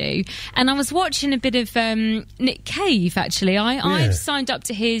 as you do, and I was watching a bit of Nick Cave. Actually, I've signed up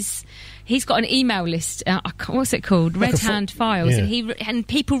to his. He's got an email list. What's it called? Red Hand Files, and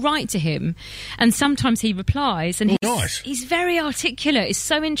people write to him, and sometimes he replies. And he's very articulate. He's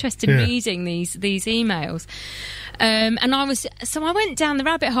so interested in reading these emails. And I went down the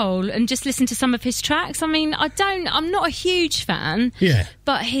rabbit hole and just listened to some of his tracks. I mean, I'm not a huge fan,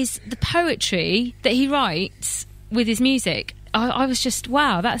 but the poetry that he writes with his music, I was just,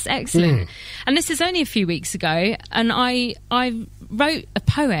 wow, that's excellent. And this is only a few weeks ago, and I wrote a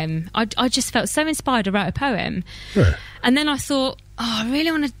poem. I just felt so inspired to write a poem. And then I thought, I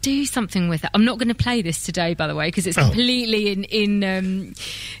really want to do something with it. I'm not going to play this today, by the way, because it's completely in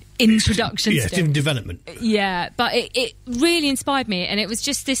production. Yeah, it's in development. Yeah, but it really inspired me, and it was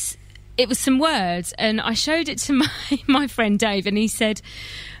just this. It was some words, and I showed it to my friend Dave, and he said,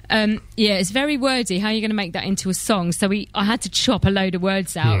 it's very wordy. How are you going to make that into a song? So I had to chop a load of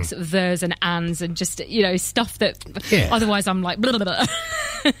words out, sort of thers and ands, and just, stuff that otherwise I'm like, blah, blah, blah.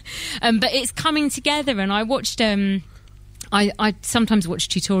 But it's coming together, and I watched, I sometimes watch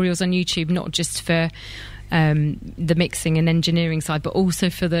tutorials on YouTube, not just for the mixing and engineering side, but also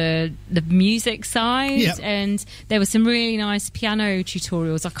for the music side. And there were some really nice piano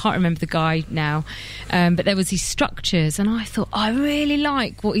tutorials. I can't remember the guy now, but there was these structures, and I thought, I really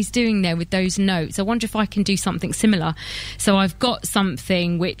like what he's doing there with those notes. I wonder if I can do something similar. So I've got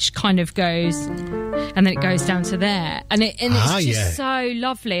something which kind of goes, and then it goes down to there, and it's just so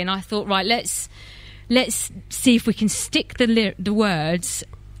lovely. And I thought, right, let's see if we can stick the words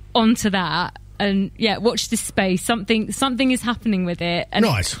onto that. And watch this space. Something is happening with it, and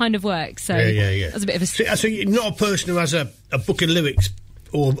it kind of works. So that's a bit of a. So you're not a person who has a book of lyrics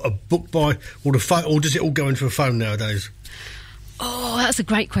or a book by or the phone, or does it all go into a phone nowadays? Oh, that's a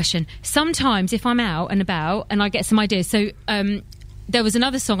great question. Sometimes if I'm out and about and I get some ideas. So there was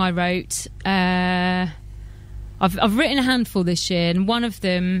another song I wrote. I've written a handful this year, and one of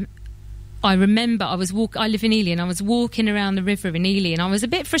them. I remember I live in Ely, and I was walking around the river in Ely, and I was a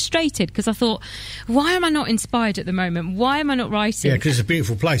bit frustrated because I thought, why am I not inspired at the moment? Why am I not writing? Yeah, because it's a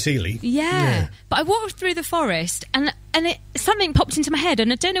beautiful place, Ely. Yeah. But I walked through the forest, and something popped into my head,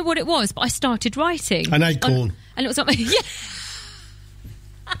 and I don't know what it was, but I started writing. An acorn. And it was something,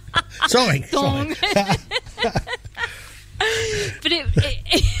 Sorry. Dong. But it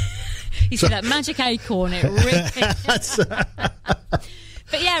you see that magic acorn, it really...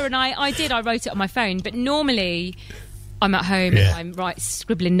 But yeah, and I wrote it on my phone, but normally I'm at home and I'm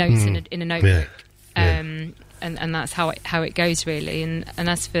scribbling notes in a notebook. And that's how it goes, really. And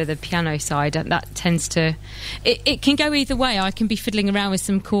as for the piano side, that tends to... It can go either way. I can be fiddling around with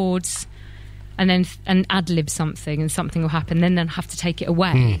some chords and ad-lib something, and something will happen, then have to take it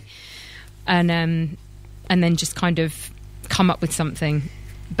away. And then just kind of come up with something,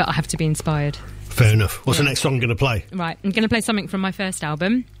 but I have to be inspired. Fair enough. What's the next song going to play? Right, I'm going to play something from my first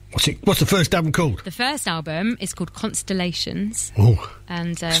album. What's the first album called? The first album is called Constellations. Oh,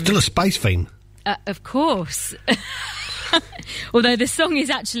 and still a space fiend. Of course. Although the song is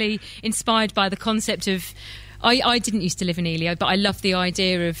actually inspired by the concept of... I didn't used to live in Ely, but I love the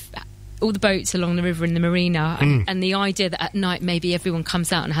idea of all the boats along the river in the marina, and the idea that at night maybe everyone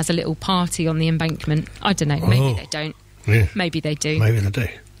comes out and has a little party on the embankment. I don't know, maybe they don't. Yeah. Maybe they do. Maybe they do.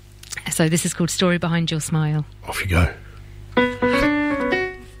 So this is called Story Behind Your Smile. Off you go.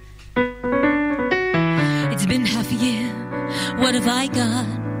 It's been half a year, what have I got?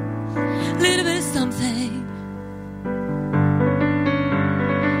 Little bit of something.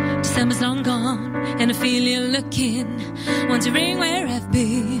 December's long gone, and I feel you looking, wondering where I've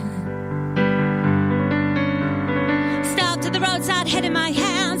been. Stopped at the roadside, head in my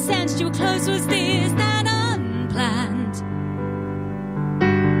hand, sensed you were close, was this not unplanned?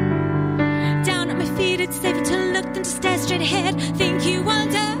 Down at my feet, it's safer to look than to stare straight ahead, think you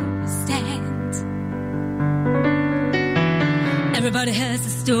understand. Everybody has a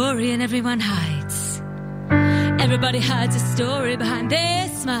story and everyone hides. Everybody hides a story behind their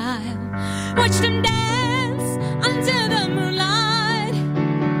smile. Watch them dance under the moonlight.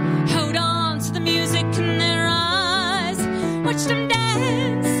 Hold on to the music in their eyes. Watch them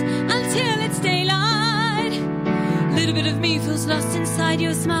dance until it's daylight. Little bit of me feels lost inside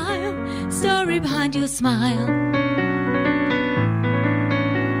your smile. Story behind your smile.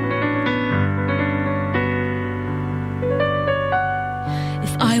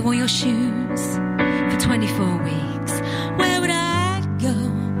 I wore your shoes for 24 weeks. Where would I go?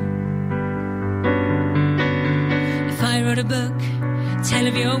 If I wrote a book, tale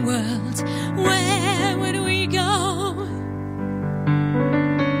of your world, where would we go?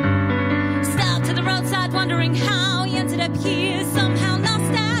 Stopped at the roadside, wondering how you ended up here, somehow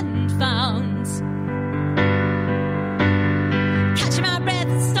lost and found. Catching my breath,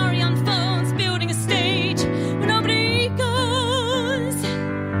 the story unfolds, building a stage where nobody goes.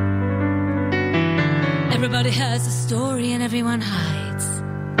 Everybody has a story and everyone hides.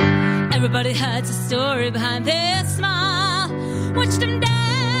 Everybody hides a story behind their smile. Watch them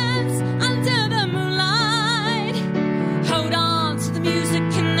dance under the moonlight. Hold on to the music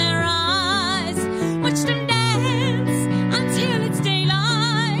in their eyes. Watch them dance until it's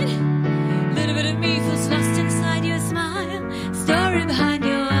daylight. Little bit of me feels lost inside your smile. Story behind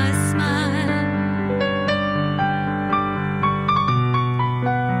your smile.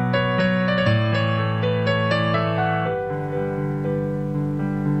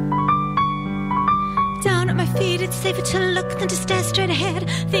 Feet, it's safer to look than to stare straight ahead.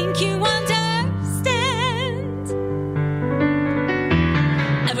 Think you understand.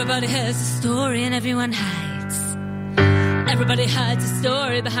 Everybody has a story and everyone hides. Everybody hides a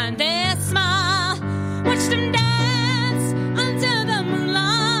story behind their smile. Watch them dance under the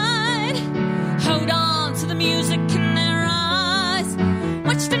moonlight. Hold on to the music in their eyes.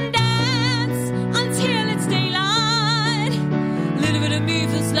 Watch them dance until it's daylight. Little bit of me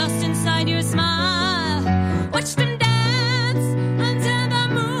feels lost inside your smile. Watch them dance under the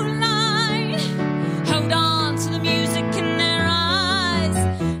moonlight. Hold on to the music in their eyes.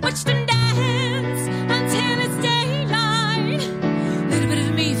 Watch them dance until it's daylight. Little bit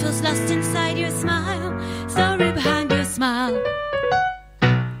of me feels lost inside your smile. Story behind your smile.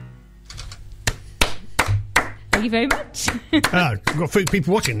 Thank you very much. We've got a few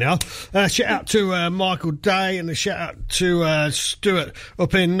people watching now. Shout out to Michael Day, and a shout out to Stuart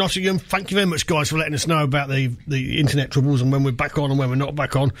up in Nottingham. Thank you very much, guys, for letting us know about the internet troubles and when we're back on and when we're not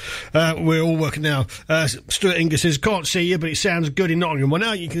back on. We're all working now. Stuart Inga says, can't see you, but it sounds good in Nottingham. Well,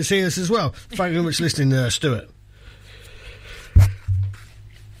 now you can see us as well. Thank you very much for listening, Stuart.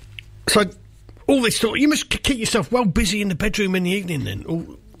 So, all this talk, you must keep yourself well busy in the bedroom in the evening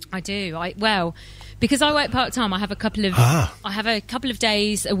then. I do. Because I work part-time, I have a couple of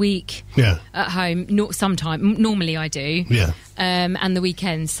days a week at home. Normally I do. Yeah. And the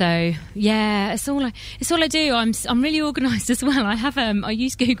weekends. So yeah, it's all I do. I'm really organised as well. I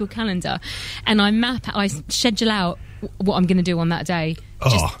use Google Calendar, and I schedule out what I'm going to do on that day,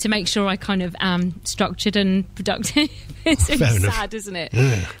 just to make sure I kind of am structured and productive. It's really sad, isn't it?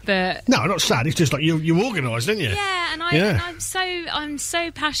 Yeah. But no, not sad. It's just like you organised, didn't you? Yeah, and I'm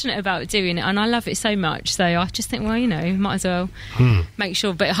so passionate about doing it, and I love it so much. So I just think, well, might as well make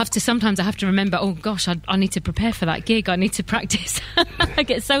sure. But sometimes I have to remember. Oh gosh, I need to prepare for that gig. I need to practice. I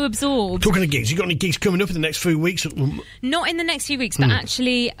get so absorbed. Talking of gigs, you got any gigs coming up in the next few weeks? Not in the next few weeks, but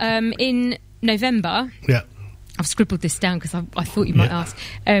actually in November. Yeah. I've scribbled this down because I thought you might ask.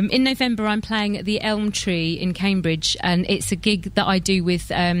 In November, I'm playing at the Elm Tree in Cambridge, and it's a gig that I do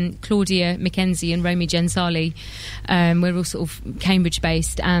with Claudia Mackenzie and Romy Gensali. We're all sort of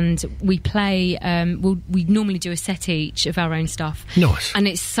Cambridge-based, and we play... we normally do a set each of our own stuff. Nice. And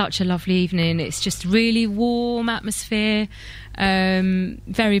it's such a lovely evening. It's just really warm atmosphere.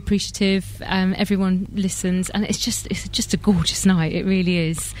 Very appreciative. Everyone listens, and it's just a gorgeous night. It really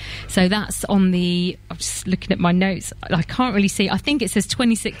is. So that's on the... I'm just looking at my notes. I can't really see. I think it says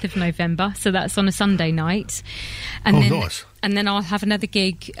 26th of November, so that's on a Sunday night. And then, nice. And then I'll have another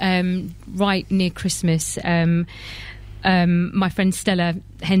gig right near Christmas. My friend Stella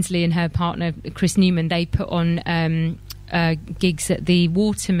Hensley and her partner Chris Newman, they put on gigs at the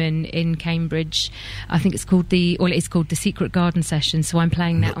Waterman in Cambridge. I think it's called the Secret Garden Session. So I'm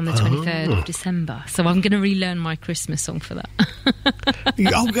playing that on the 23rd of December. So I'm going to relearn my Christmas song for that.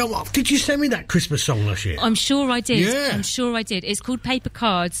 Did you send me that Christmas song last year? I'm sure I did. Yeah. I'm sure I did. It's called Paper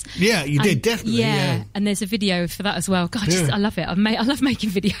Cards. Yeah, you did, definitely. Yeah, and there's a video for that as well. God, I love it. I love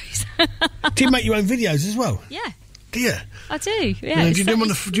making videos. Do you make your own videos as well? Yeah. Do you? I do. Yeah. Do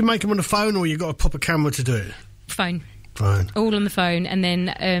you make them on the phone, or you got a proper camera to do it? Phone. Fine. All on the phone, and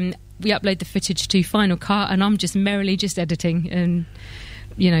then we upload the footage to Final Cut, and I'm just merrily editing and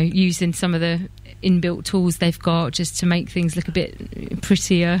using some of the inbuilt tools they've got just to make things look a bit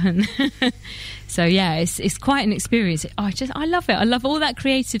prettier. And so it's quite an experience. I love it. I love all that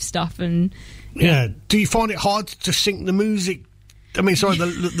creative stuff. And yeah. Do you find it hard to sync the music? I mean, sorry,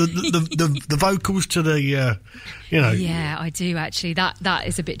 the vocals to the Yeah, I do actually. That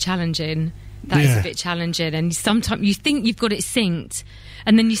is a bit challenging. That is a bit challenging, and sometimes you think you've got it synced,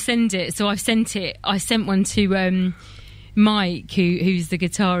 and then you send it. So I sent one to Mike, who's the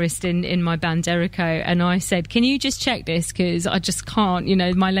guitarist in my band Derico, and I said, "Can you just check this, because I just can't."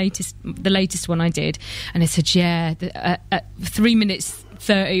 The latest one I did, and it said, "Yeah, at 3 minutes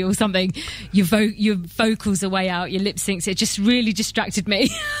 30 or something, your vocals are way out, your lip syncs." It just really distracted me.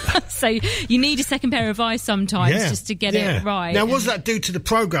 So you need a second pair of eyes sometimes just to get it right. Now, was that due to the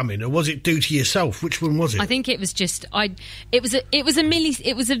programming, or was it due to yourself? Which one was it? I think it was just it was a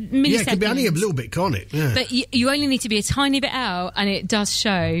millisecond. Yeah, it could be only a little bit, can't it? Yeah. But you only need to be a tiny bit out, and it does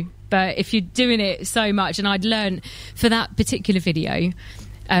show. But if you're doing it so much, and I'd learned for that particular video,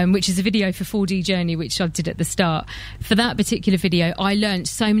 which is a video for 4D Journey, which I did at the start. For that particular video, I learnt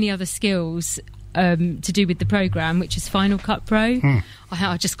so many other skills to do with the programme, which is Final Cut Pro.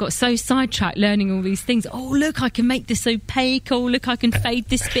 I just got so sidetracked learning all these things. Oh, look, I can make this opaque. Oh, look, I can fade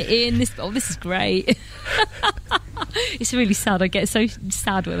this bit in. This is great. It's really sad. I get so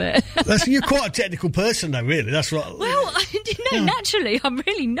sad with it. You're quite a technical person, though, really. That's what. Well, naturally, I'm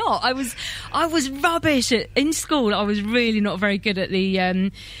really not. I was rubbish in school. I was really not very good at the.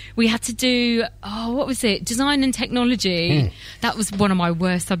 We had to do what was it? Design and technology. That was one of my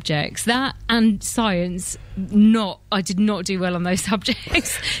worst subjects. That and science. I did not do well on those subjects.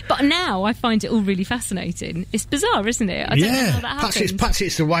 But now I find it all really fascinating. It's bizarre, isn't it? I don't know how that happened. Perhaps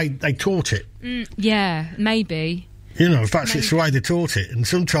it's the way they taught it. Yeah, maybe. Perhaps it's the way they taught it, and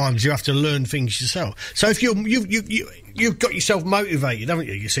sometimes you have to learn things yourself. So if you've got yourself motivated, haven't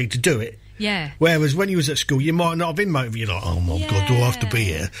you? You see, to do it. Yeah. Whereas when you was at school, you might not have been motivated. You're like, oh my God, do I have to be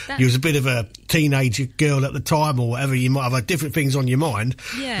here? You was a bit of a teenage girl at the time or whatever. You might have had different things on your mind.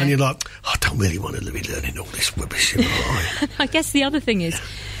 Yeah. And you're like, I don't really want to be learning all this rubbish. I guess the other thing is,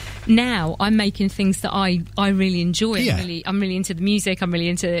 now I'm making things that I really enjoy. Yeah. I'm really into the music. I'm really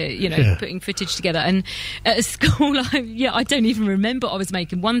into putting footage together. And at school, I don't even remember what I was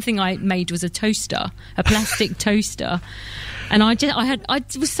making. One thing I made was a toaster, a plastic toaster. And I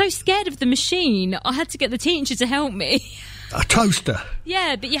was so scared of the machine. I had to get the teacher to help me. A toaster?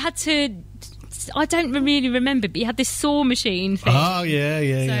 Yeah, but you had to. I don't really remember, but you had this saw machine thing. Oh,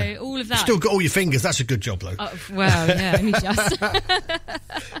 yeah. So all of that. Still got all your fingers. That's a good job, though. Well, yeah, only just.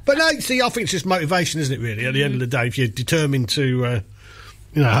 But no, see, I think it's just motivation, isn't it, really? At the end of the day, if you're determined to,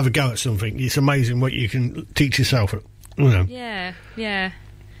 have a go at something, it's amazing what you can teach yourself. Yeah.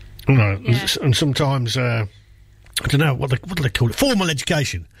 And sometimes... I don't know, what do they call it? Formal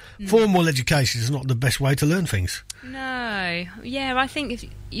education. Formal education is not the best way to learn things. No. Yeah, I think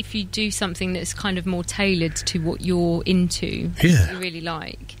if you do something that's kind of more tailored to what you're into, Yeah. you really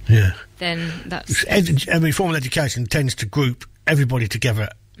like, Yeah. then that's... Formal education tends to group everybody together,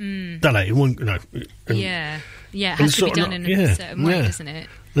 don't they? It won't, Yeah, it has to be done in a certain way, doesn't it?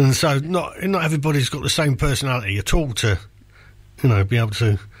 And so not everybody's got the same personality at all to, be able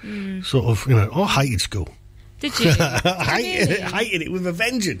to sort of, I hated school. Did you? I hated it with a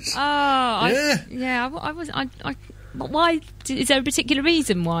vengeance. Oh, I was. Why? Is there a particular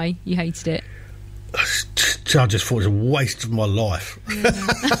reason why you hated it? I just thought it was a waste of my life.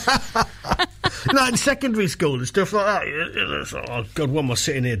 No, in secondary school and stuff like that. It's like, oh God, why am I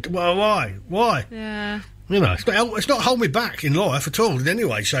sitting here? Well, why? Yeah. It's not hold me back in life at all in any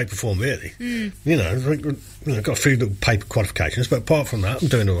way, shape or form, really. I've got a few little paper qualifications, but apart from that, I'm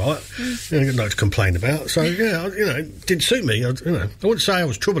doing all right. I've got nothing to complain about. So, it didn't suit me. I wouldn't say I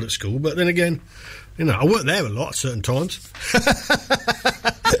was trouble at school, but then again, I worked there a lot at certain times.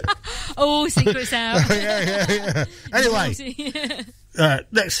 Oh, secrets out. Yeah. Anyway,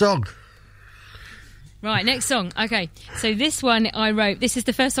 next song. Right, next song. Okay, so this one I wrote. This is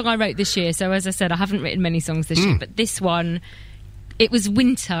the first song I wrote this year. So as I said, I haven't written many songs this year, but this one, it was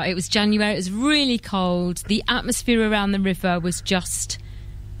winter. It was January. It was really cold. The atmosphere around the river was just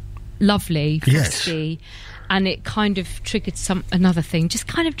lovely, frosty, and it kind of triggered another thing. Just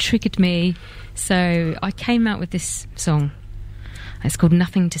kind of triggered me. So I came out with this song. It's called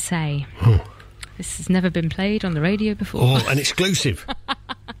 "Nothing to Say." Oh. This has never been played on the radio before. Oh, an exclusive.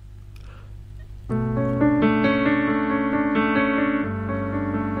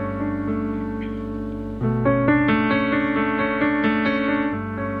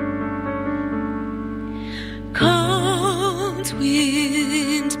 Cold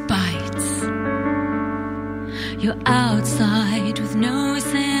wind bites. You're outside with no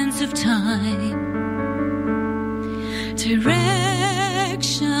sense of time.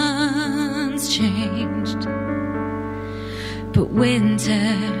 Directions changed, but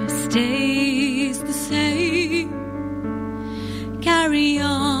winter stays the same. Carry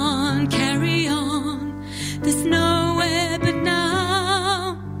on, there's nowhere but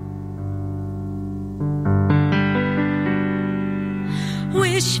now.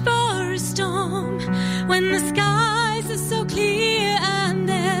 Wish for a storm when the skies are so clear and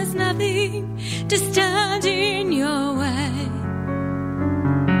there's nothing to stand in your way.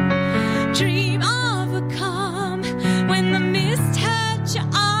 Dream of a calm when the mist hurts your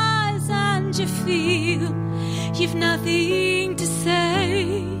eyes and you feel you've nothing to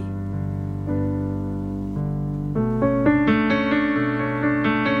say.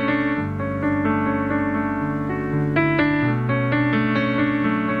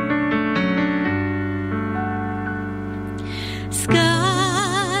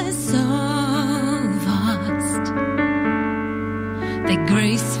 Skies so vast, they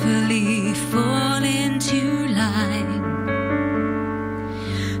gracefully fall into line.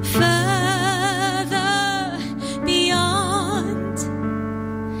 Further beyond,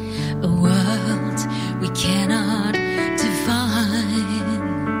 a world we cannot define.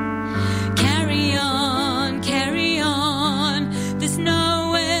 Carry on, there's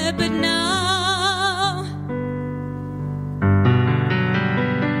nowhere but now.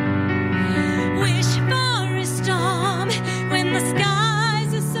 Wish for a storm when the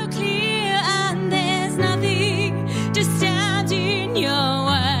skies are so clear and there's nothing to stand in your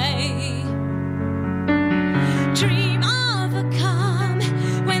way. Dream of a calm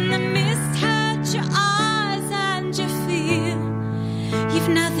when the mist hurts your eyes and you feel you've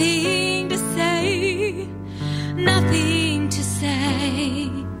nothing to say, nothing to say.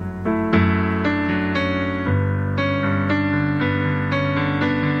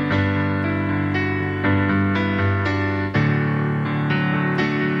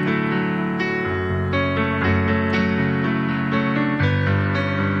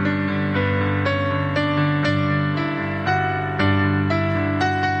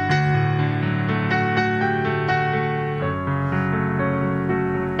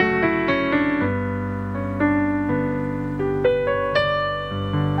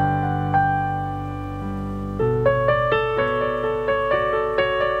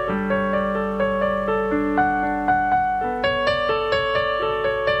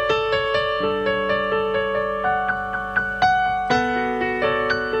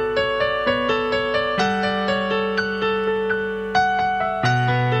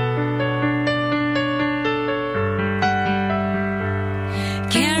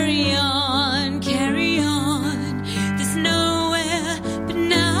 Carry on, there's nowhere but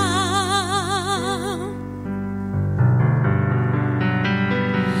now.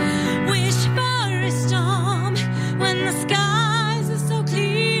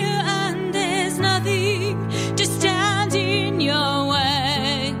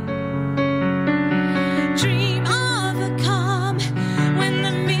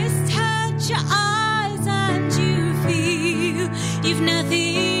 you've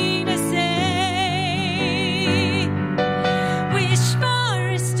nothing to say. Wish for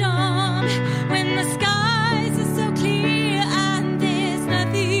a storm when the skies are so clear and there's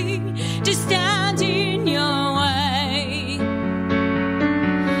nothing to stand in your way.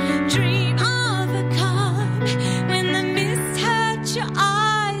 Dream of a calm when the mist hurts your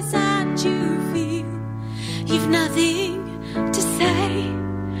eyes and you feel you've nothing to say,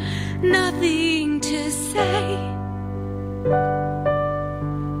 nothing to say.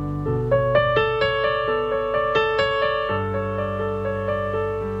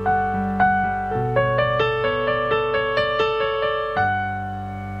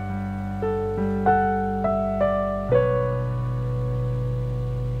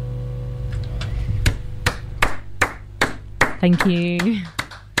 Thank you.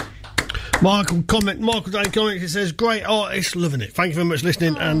 Michael Day Comics, it says, great artist, loving it. Thank you very much for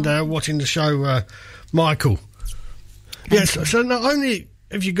listening and watching the show, Michael. Yes, so not only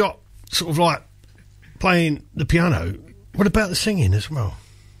have you got sort of like playing the piano, what about the singing as well?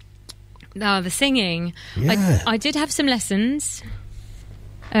 No, the singing. Yeah. I did have some lessons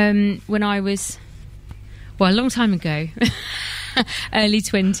when I was, well, a long time ago, early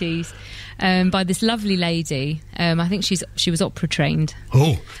 20s. By this lovely lady. I think she was opera trained.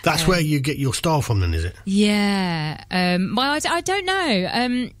 Oh, that's where you get your style from, then, is it? Yeah. Well, I don't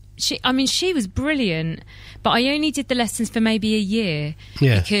know. She was brilliant, but I only did the lessons for maybe a year.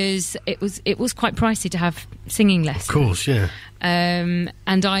 Yeah. Because it was quite pricey to have singing lessons. Of course, yeah. And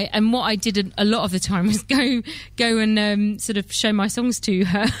what I did a lot of the time was go and sort of show my songs to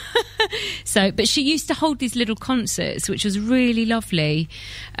her. But she used to hold these little concerts, which was really lovely.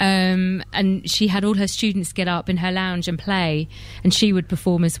 And she had all her students get up in her lounge and play, and she would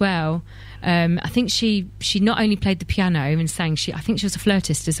perform as well. I think she not only played the piano and sang. I think she was a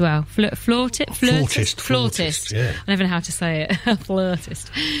flautist as well. Flautist. Yeah. I never know how to say it.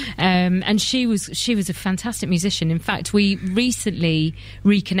 Flautist. And she was a fantastic musician. In fact, we recently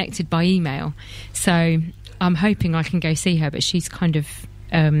reconnected by email, so I'm hoping I can go see her. But she's kind of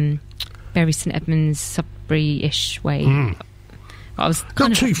Bury St Edmunds, Sudbury-ish way. I was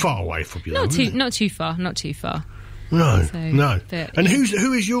not too far away from you. Not too far. No, so, no. But, and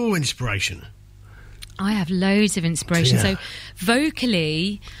who is your inspiration? I have loads of inspiration. Yeah. So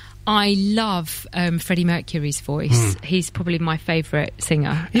vocally, I love Freddie Mercury's voice. He's probably my favourite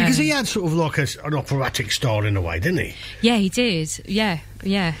singer. Yeah, because he had sort of like an operatic style in a way, didn't he? Yeah, he did. Yeah.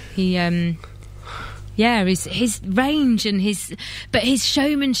 He his range and his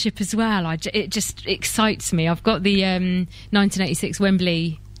showmanship as well. It just excites me. I've got the 1986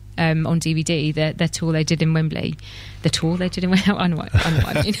 Wembley on DVD, the tour they did in Wembley. I know what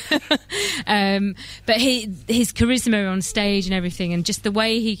I mean. But his charisma on stage and everything, and just the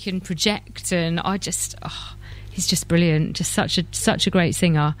way he can project, and he's just brilliant. Just such a great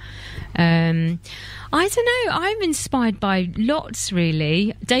singer. I don't know. I'm inspired by lots,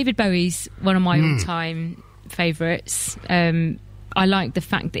 really. David Bowie's one of my all-time favourites. I like the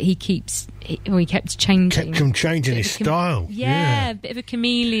fact that he kept changing. Kept changing his style. Yeah, a bit of a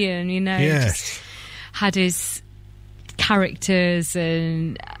chameleon, you know. Yes. Just had his characters,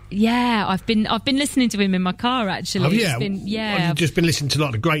 and I've been listening to him in my car, actually. Oh, yeah. Have you just been listening to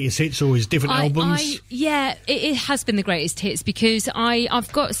like the greatest hits or his different albums? It has been the greatest hits, because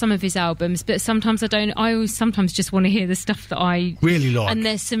I've got some of his albums, but sometimes I don't. I always sometimes just want to hear the stuff that I really like. And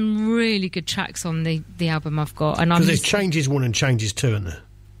there's some really good tracks on the album I've got. And because there's Changes 1 and Changes 2, isn't there?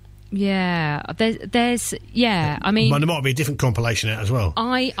 Yeah, there's I mean, there might be a different compilation out as well.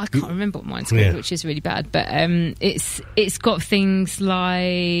 I can't remember what mine's called, which is really bad. But it's got things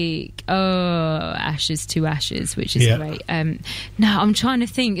like Ashes to Ashes, which is great. No, I'm trying to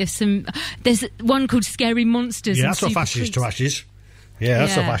think of some. There's one called Scary Monsters. Yeah, that's off Ashes to Ashes. Yeah,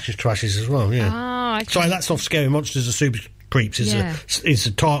 that's off Ashes to Ashes as well. Yeah. Okay. Sorry, that's off Scary Monsters of Super Creeps. It's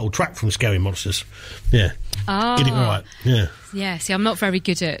a title track from Scary Monsters. Yeah. Get it right. Yeah. Yeah. See, I'm not very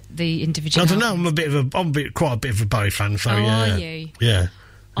good at the individual. I don't know. I'm quite a bit of a Bowie fan. So are you? Yeah.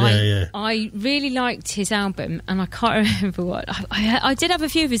 I really liked his album, and I can't remember what. I did have a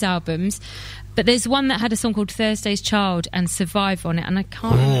few of his albums, but there's one that had a song called Thursday's Child and Survive on it, and I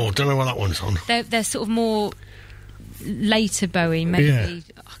can't. Oh, don't know what that one's on. They're sort of more later Bowie, maybe. Yeah.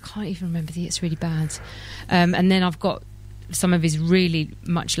 I can't even remember it's really bad. And then I've got some of his really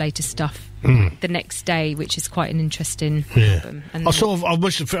much later stuff. The Next Day, which is quite an interesting album. And I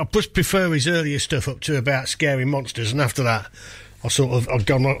must prefer his earlier stuff up to about Scary Monsters, and after that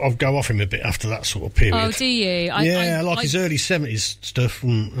I'll go off him a bit after that sort of period. Oh, do you? His early 70s stuff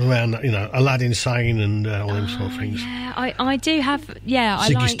from around, Aladdin Sane and all them sort of things. Yeah, I do have. Yeah,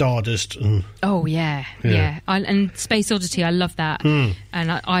 Ziggy Stardust. And, and Space Oddity. I love that, and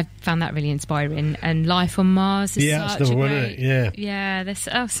I found that really inspiring. And Life on Mars. Is that's such another a one, great, isn't it? Yeah. There's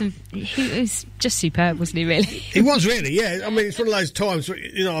some. He was just superb, wasn't he? Really. He was really. Yeah. I mean, it's one of those times.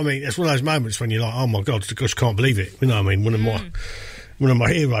 You know what I mean? It's one of those moments when you're like, oh my God, I just can't believe it. You know what I mean? One of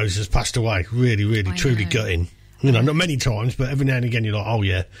my heroes has passed away. Really, really, truly gutting. Not many times, but every now and again you're like, oh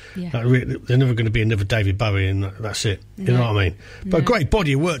yeah. There's never going to be another David Bowie, and that's it. You know what I mean? But a great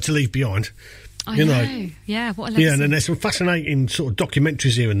body of work to leave behind. I know. Yeah, what a legacy. Yeah, and then there's some fascinating sort of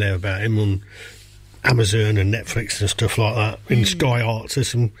documentaries here and there about him on Amazon and Netflix and stuff like that. In Sky Arts, there's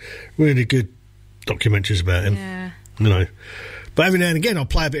some really good documentaries about him. Yeah. But every now and again I'll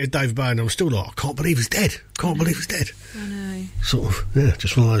play a bit of David Bowie and I'm still like, I can't believe he's dead. I know. Sort of,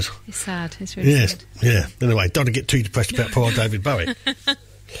 just one of those. It's sad. It's really sad. Yeah. Anyway, don't get too depressed about poor David Bowie.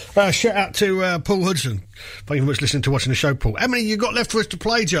 Shout out to Paul Hudson. Thank you very much listening to watching the show, Paul. How many you got left for us to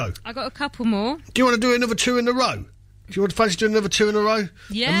play, Joe? I got a couple more. Do you want to do another 2 in a row? Do you want to fancy doing another 2 in a row?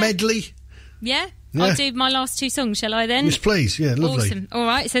 Yeah. A medley? Yeah. I'll do my last 2 songs, shall I then? Yes, please. Yeah, lovely. Awesome. All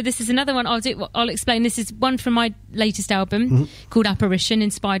right, so this is another one. I'll explain. This is one from my latest album called Apparition,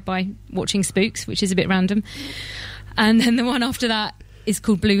 inspired by watching Spooks, which is a bit random. And then the one after that is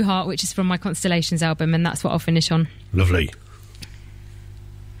called Blue Heart, which is from my Constellations album, and that's what I'll finish on. Lovely.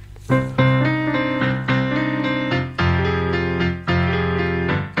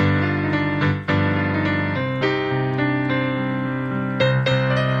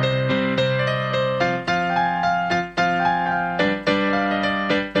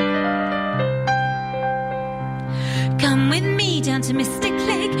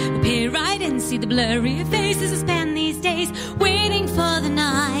 See the blurry faces I spend these days waiting for the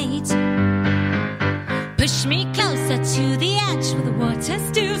night. Push me closer to the edge where the water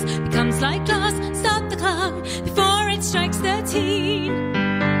stews, becomes like glass. Stop the clock before it strikes 13.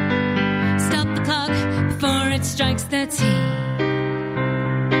 Stop the clock before it strikes 13.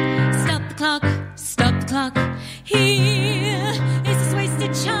 Stop the clock, stop the clock. Here is this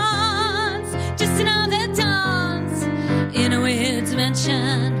wasted chance, just another dance in a weird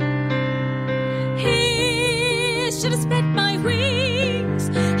dimension. Should have spread my wings.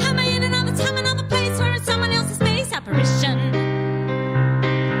 Am I in another time, another place where it's someone else's space apparition?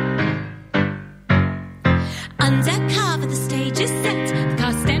 Undercover, the stage is set. The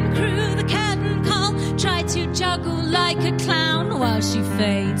cast and crew, the curtain call, try to juggle like a clown while she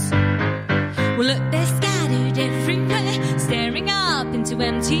fades. Well, look, they're scattered everywhere, staring up into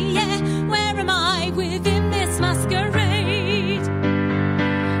empty air. Where am I within this masquerade?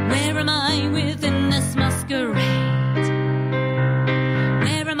 Where am I within this masquerade?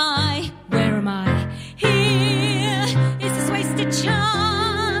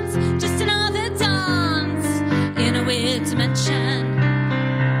 Dimension.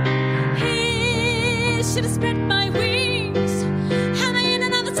 Here, should have spread my wings. Am I in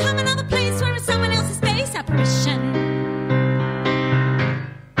another time, another place where it's someone else's space apparition?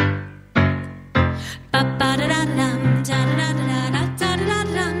 Ba-ba-da-da-dum, da-da-da-da-da,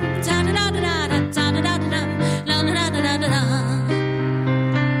 da-da-da-da-dum, da-da-da-da-da, da-da-da-da-dum, la-da-da-da-da-da.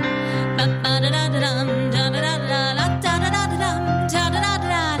 Ba-ba-da-da-da-dum, da-da-da-da-da, da-da-da-da-dum,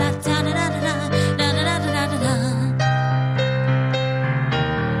 da-da-da-da-da, da-da-da-da-da.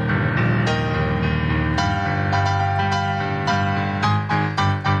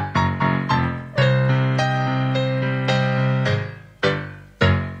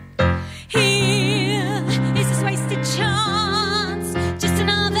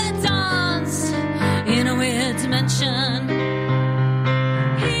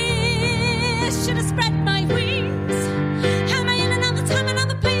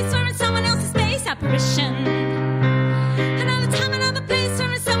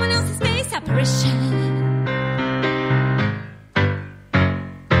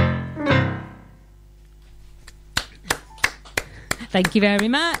 Thank you very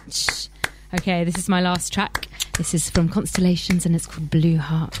much. Okay, this is my last track. This is from Constellations and it's called Blue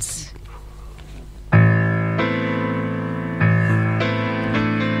Hearts.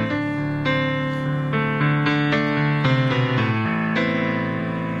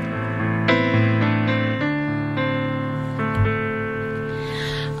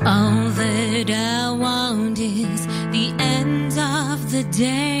 All that I want is the end of the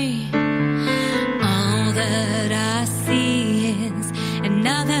day. All that I see is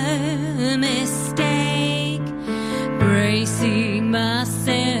another mistake. Bracing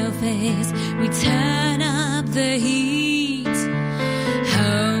myself as we turn up the heat.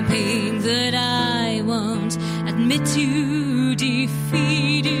 admit to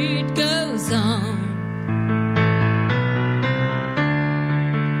defeat, it goes on.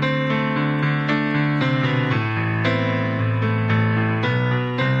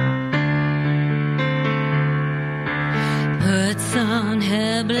 Puts on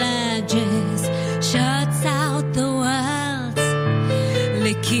her black dress, shuts out the world,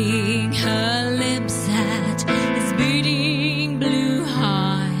 licking her lips at his beating blue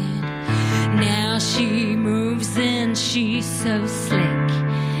heart. Now she moves and she's so slick,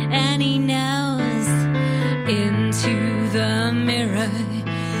 and he knows. Into the mirror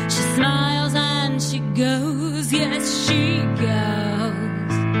she smiles and she goes, yes she goes.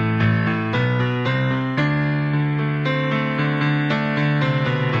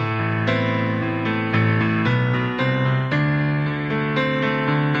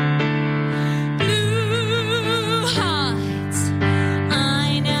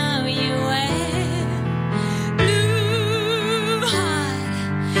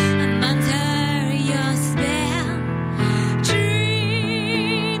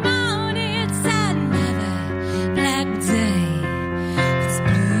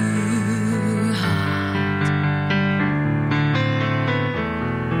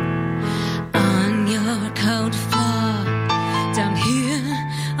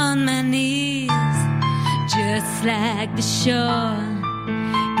 Like the shore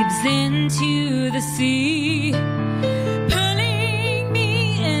gives into the sea, pulling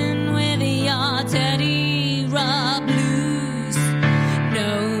me in with your dirty raw blues.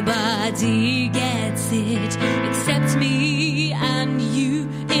 Nobody gets it except me and you.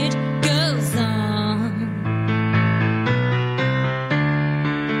 It goes on.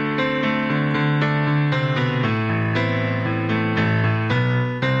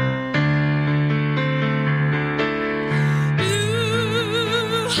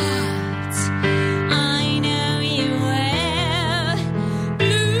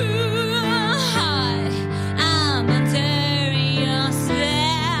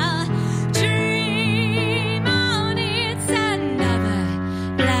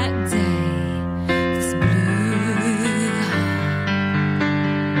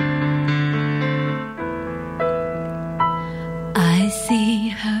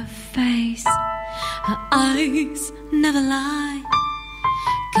 Never lie.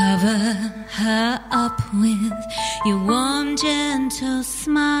 Cover her up with your warm, gentle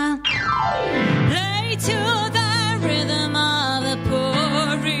smile. Play to the rhythm of the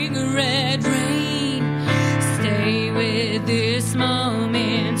pouring red rain. Stay with this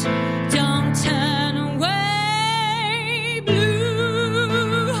moment. Don't turn away.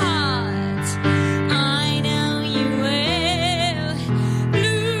 Blue heart, I know you will.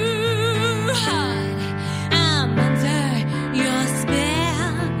 Blue heart, I'm under your spell.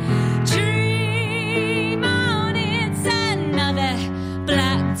 Dream on, it's another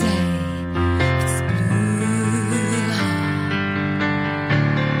black day. It's blue heart.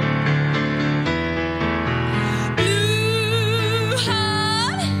 Blue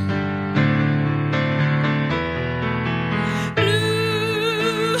heart.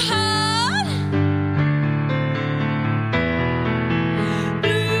 Blue heart.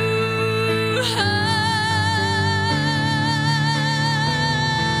 Blue heart.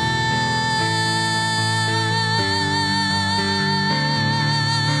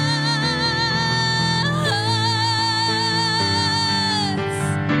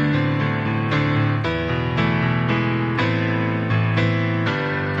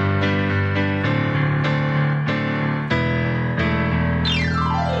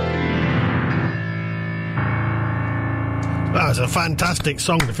 That was a fantastic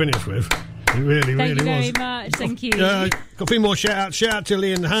song to finish with. It really, Thank really you was. very much. Thank you. Got a few more shout-outs. Shout-out to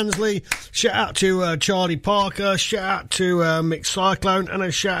Liam Hansley. Shout-out to Charlie Parker. Shout-out to Mick Cyclone. And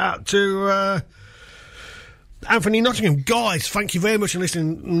a shout-out to Anthony Nottingham. Guys, thank you very much for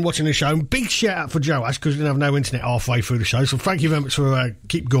listening and watching the show. And big shout-out for Joe Ash, because we didn't have no internet halfway through the show. So thank you very much for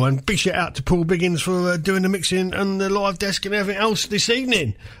keep going. Big shout-out to Paul Biggins for doing the mixing and the live desk and everything else this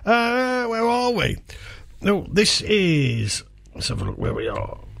evening. Where are we? No, this is... Let's have a look where we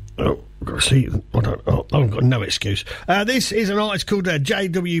are. Oh, I've got to see. I've got no excuse. This is an artist called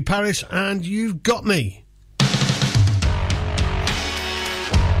J.W. Parris, and You've Got Me.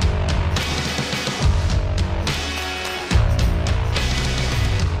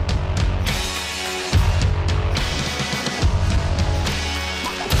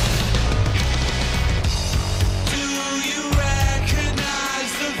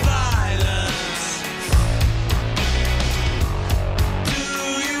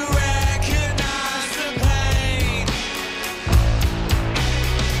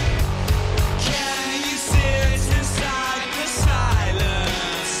 Can you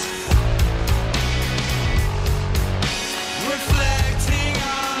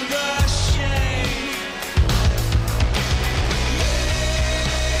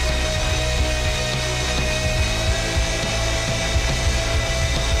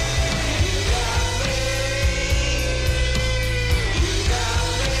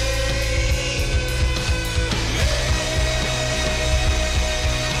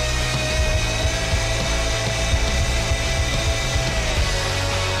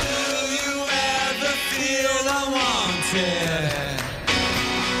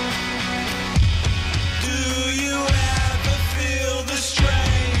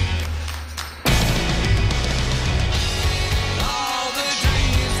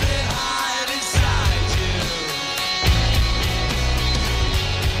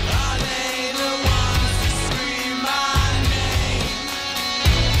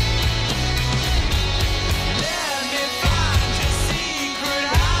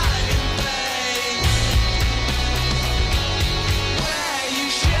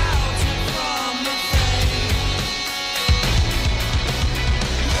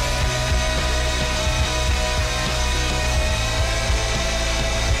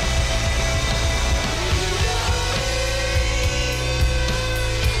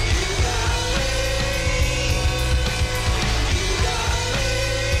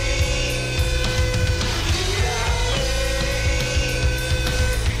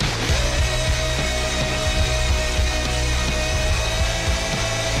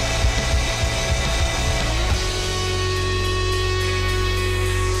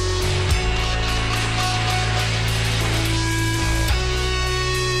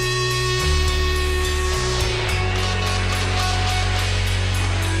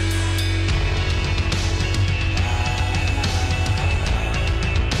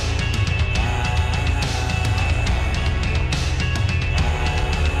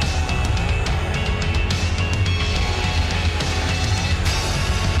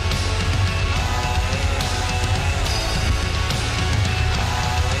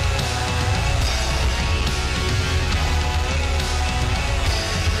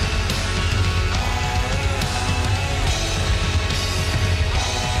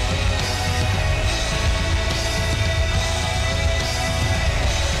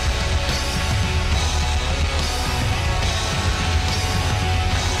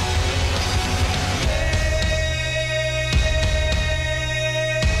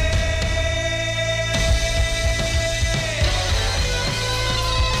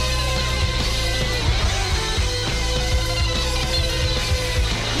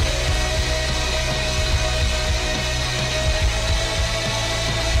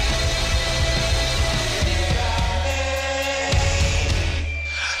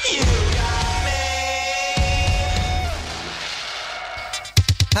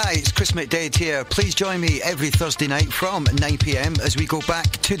Hi, it's Chris McDade here. Please join me every Thursday night from 9 p.m. as we go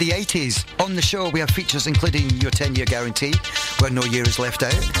back to the 80s. On the show, we have features including your 10-year guarantee, where no year is left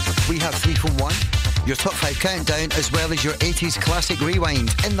out. We have 3 from 1, your top 5 countdown, as well as your 80s classic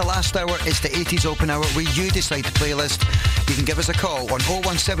rewind. In the last hour, it's the 80s open hour where you decide the playlist. You can give us a call on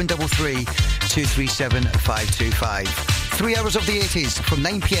 01733 237 525. 3 hours of the 80s from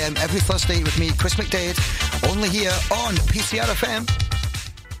 9 p.m. every Thursday with me, Chris McDade, only here on PCR FM.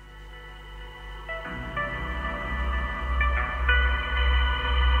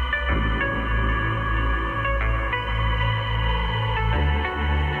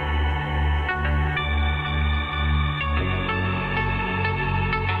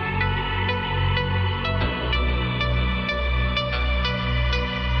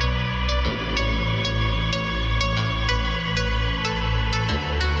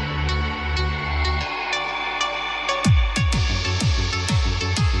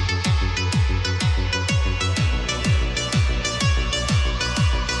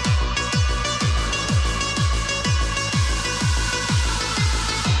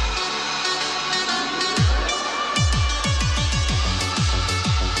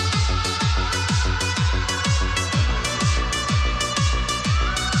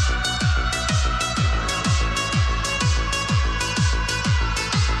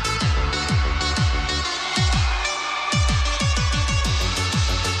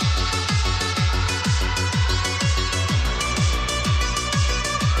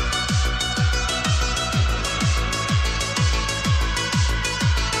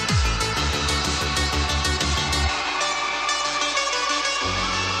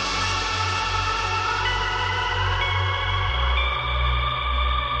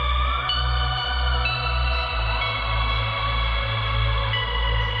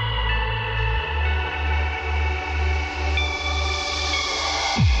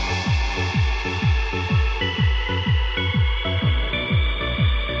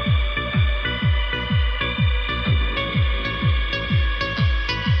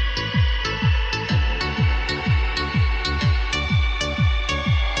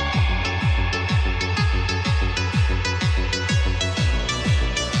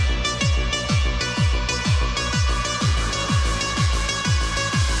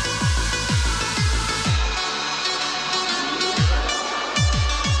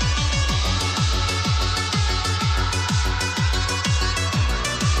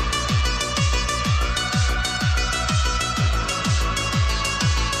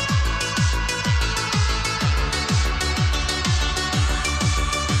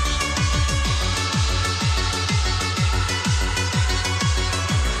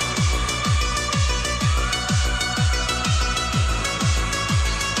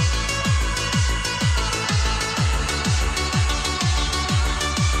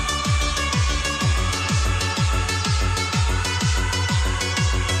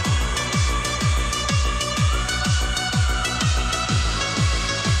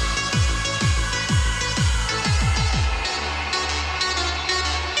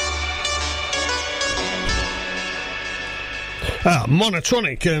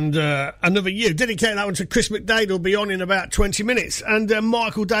 Monotronic and Another You. Dedicate that one to Chris McDade, who'll be on in about 20 minutes. And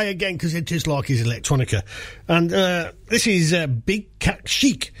Michael Day again, because it is like his electronica. And this is Big Cat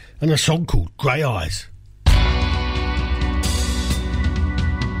Chic and a song called Grey Eyes.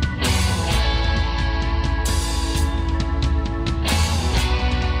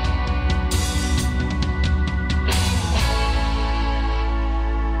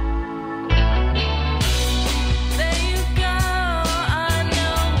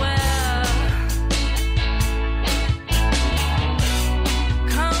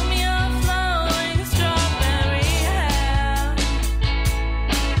 Strawberry hair.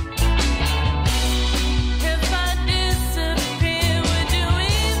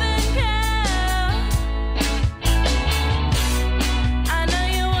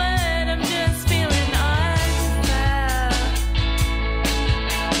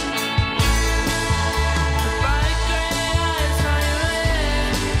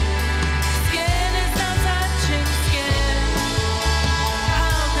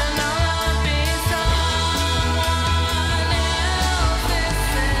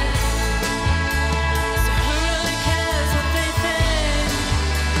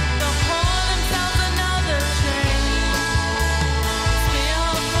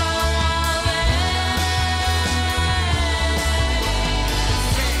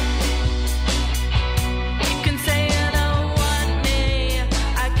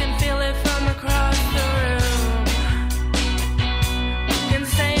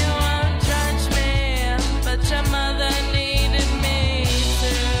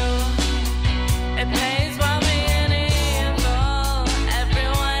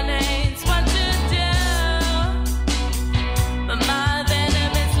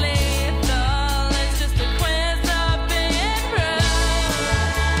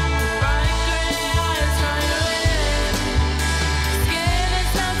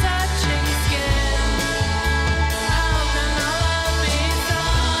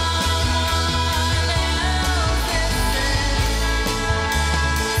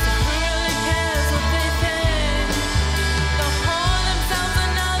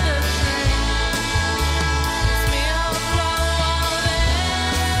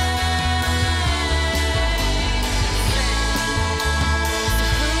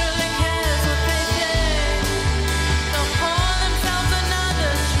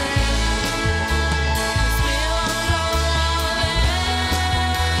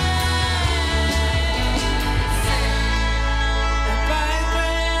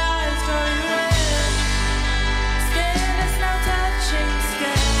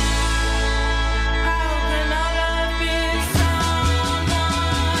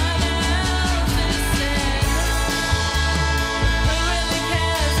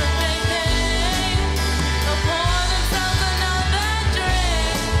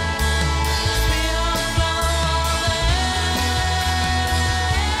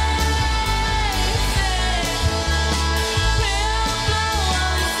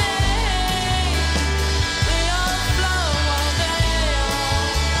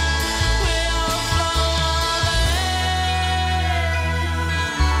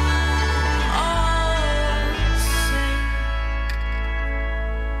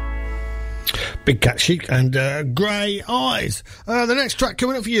 Big Cat Chic and Grey Eyes. The next track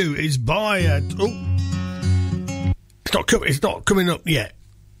coming up for you is by... It's not coming up yet.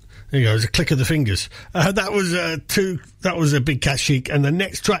 There you go, it's a click of the fingers. That was a Big Cat Chic, and the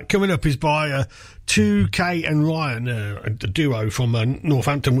next track coming up is by 2K and Ryan, the duo from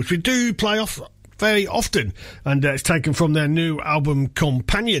Northampton, which we do play off very often, and it's taken from their new album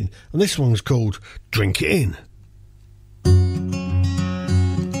Companion, and this one's called Drink It In.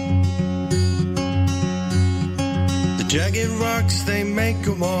 Jagged rocks, they make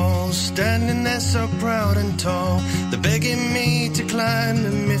a wall, standing there so proud and tall. They're begging me to climb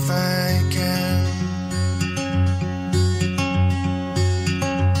them if I can.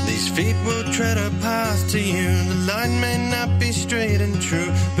 These feet will tread a path to you. The line may not be straight and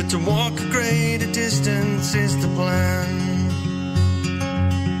true, but to walk a greater distance is the plan.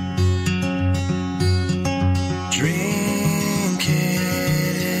 Drink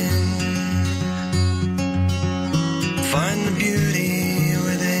it in. Find the beauty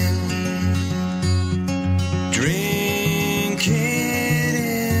within. Drink it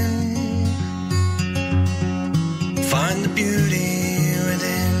in. Find the beauty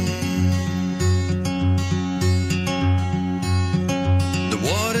within. The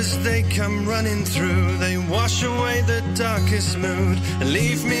waters they come running through, they wash away the darkest mood and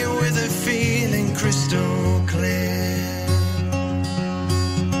leave me with a feeling crystal clear.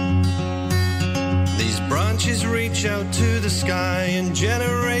 Branches reach out to the sky and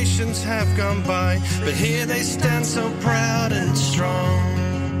generations have gone by, but here they stand so proud and strong.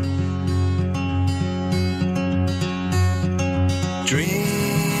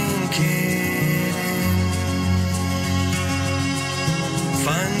 Drink it in.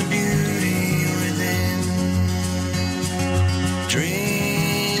 Find the beauty within.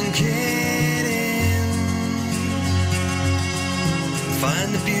 Drink it in.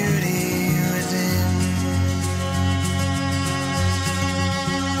 Find the beauty.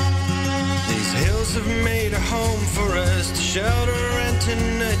 Hills have made a home for us to shelter and to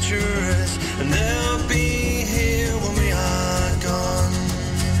nurture us, and they'll be here when we are gone.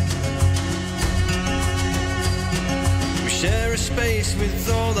 We share a space with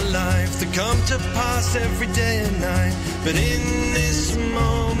all the life that come to pass every day and night, but in this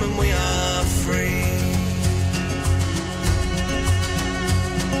moment we are free.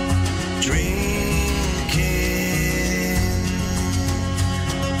 Drink it in.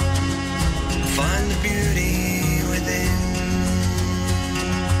 Find the beauty within.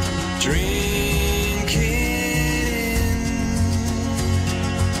 Drink it in.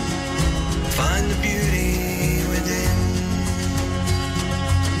 Find the beauty within.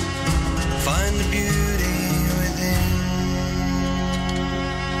 Find the beauty within.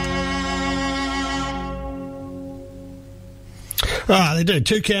 They do.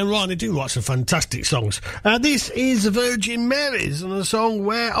 2K and Ryan, they do write some fantastic songs. This is the Virgin Marys and the song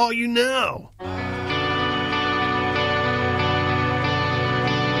Where Are You Now?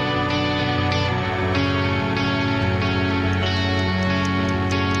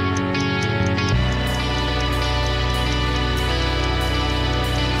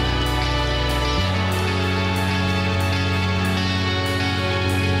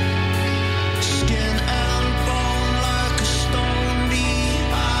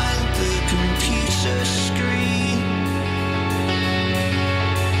 Screen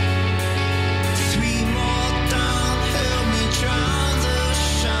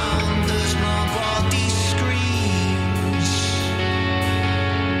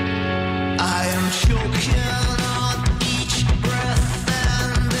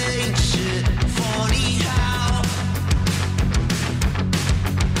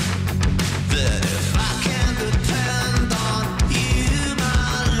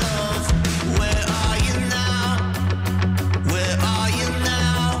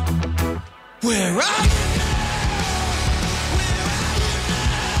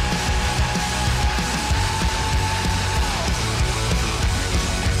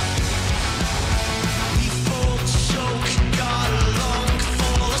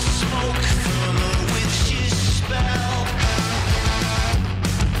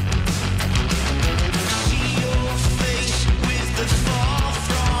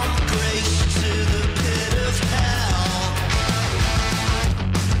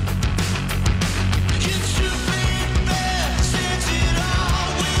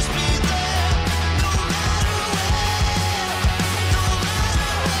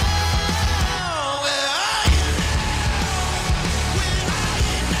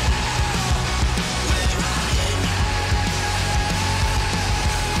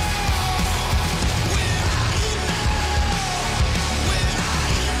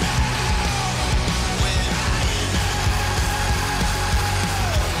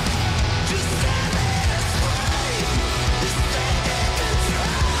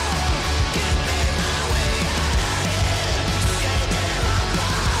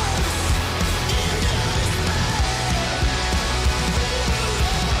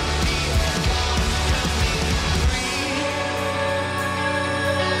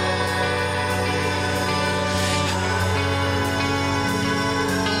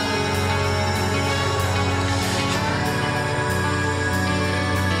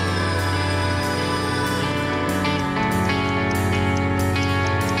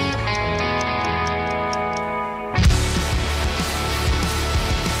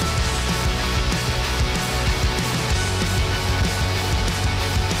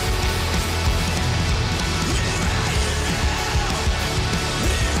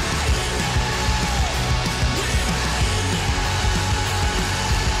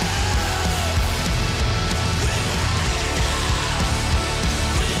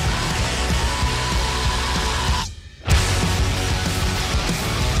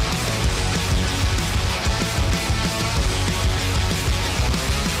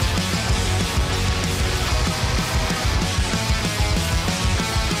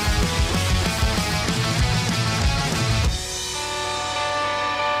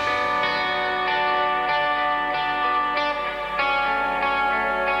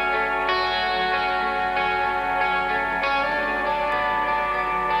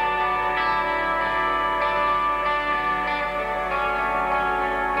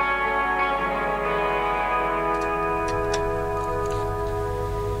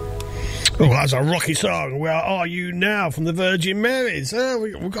Oh, that's a rocky song. Where Are You Now from the Virgin Marys.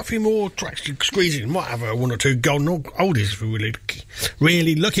 We've got a few more tracks to squeeze in. Might have one or two golden oldies if we're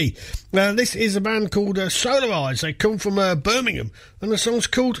really lucky. This is a band called Solar Eyes. They come from Birmingham, and the song's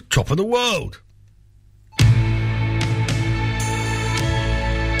called Top of the World.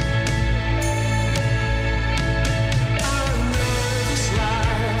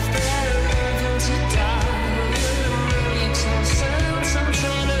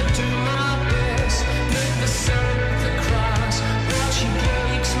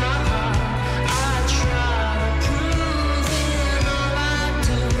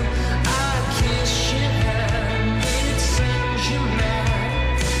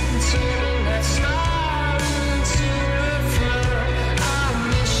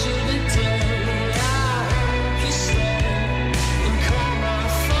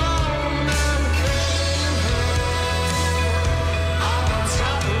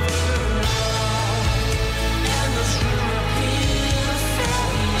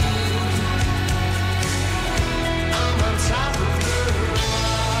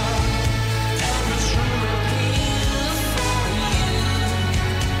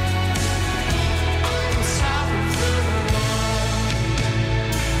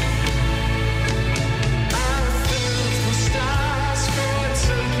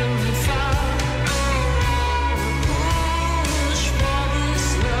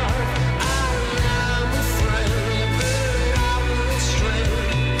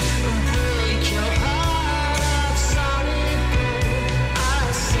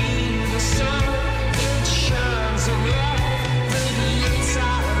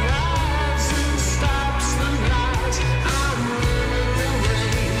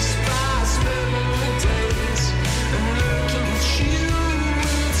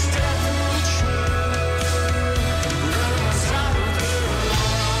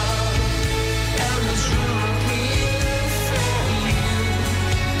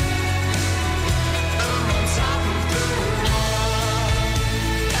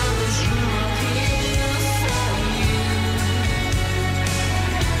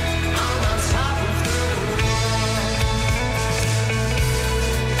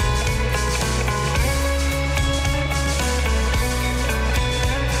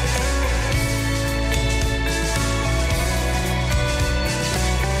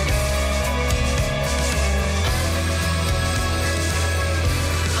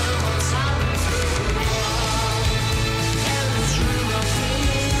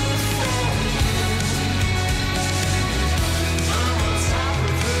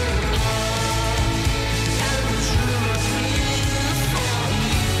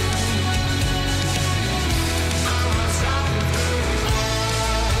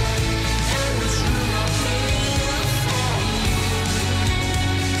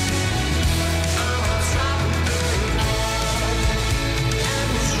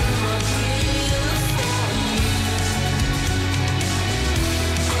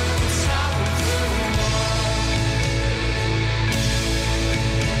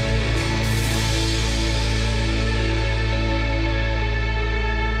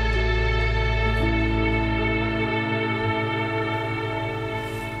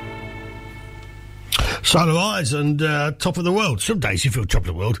 Solar Eyes and Top of the World. Some days you feel top of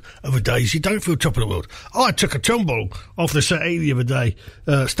the world, other days you don't feel top of the world. I took a tumble off the settee the other day,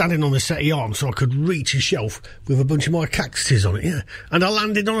 standing on the settee arm so I could reach a shelf with a bunch of my cactuses on it, yeah. And I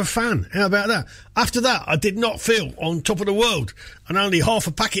landed on a fan. How about that? After that, I did not feel on top of the world, and only half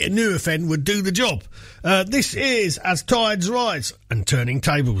a packet of Nurofen would do the job. This is As Tides Rise and Turning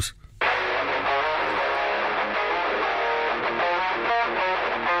Tables.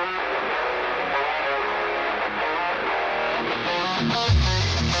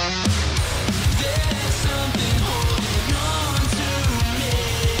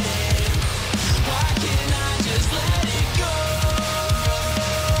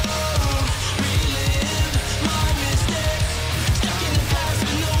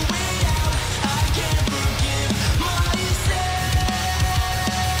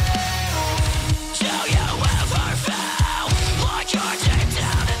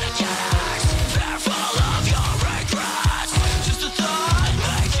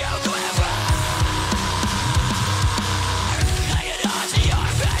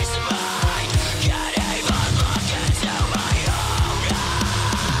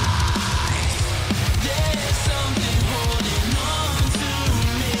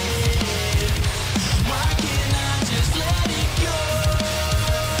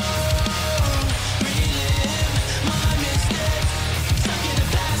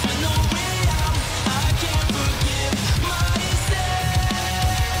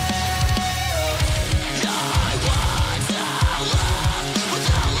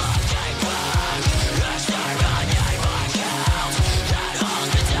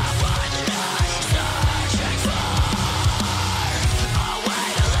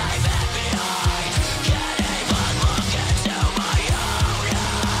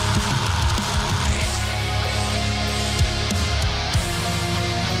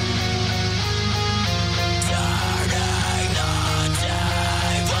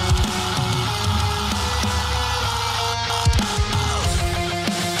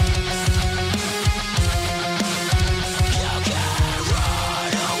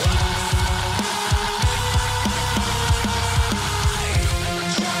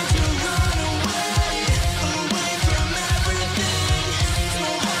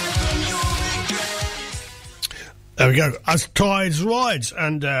 There we go. As Tides Rides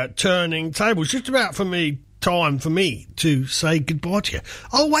and Turning Tables. Just about time for me to say goodbye to you.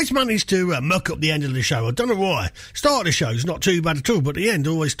 I always manage to muck up the end of the show. I don't know why. Start of the show's not too bad at all, but the end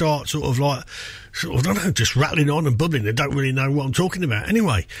always starts I don't know, just rattling on and bubbling. I don't really know what I'm talking about.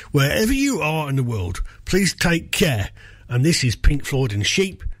 Anyway, wherever you are in the world, please take care. And this is Pink Floyd and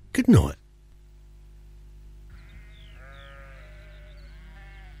Sheep. Good night.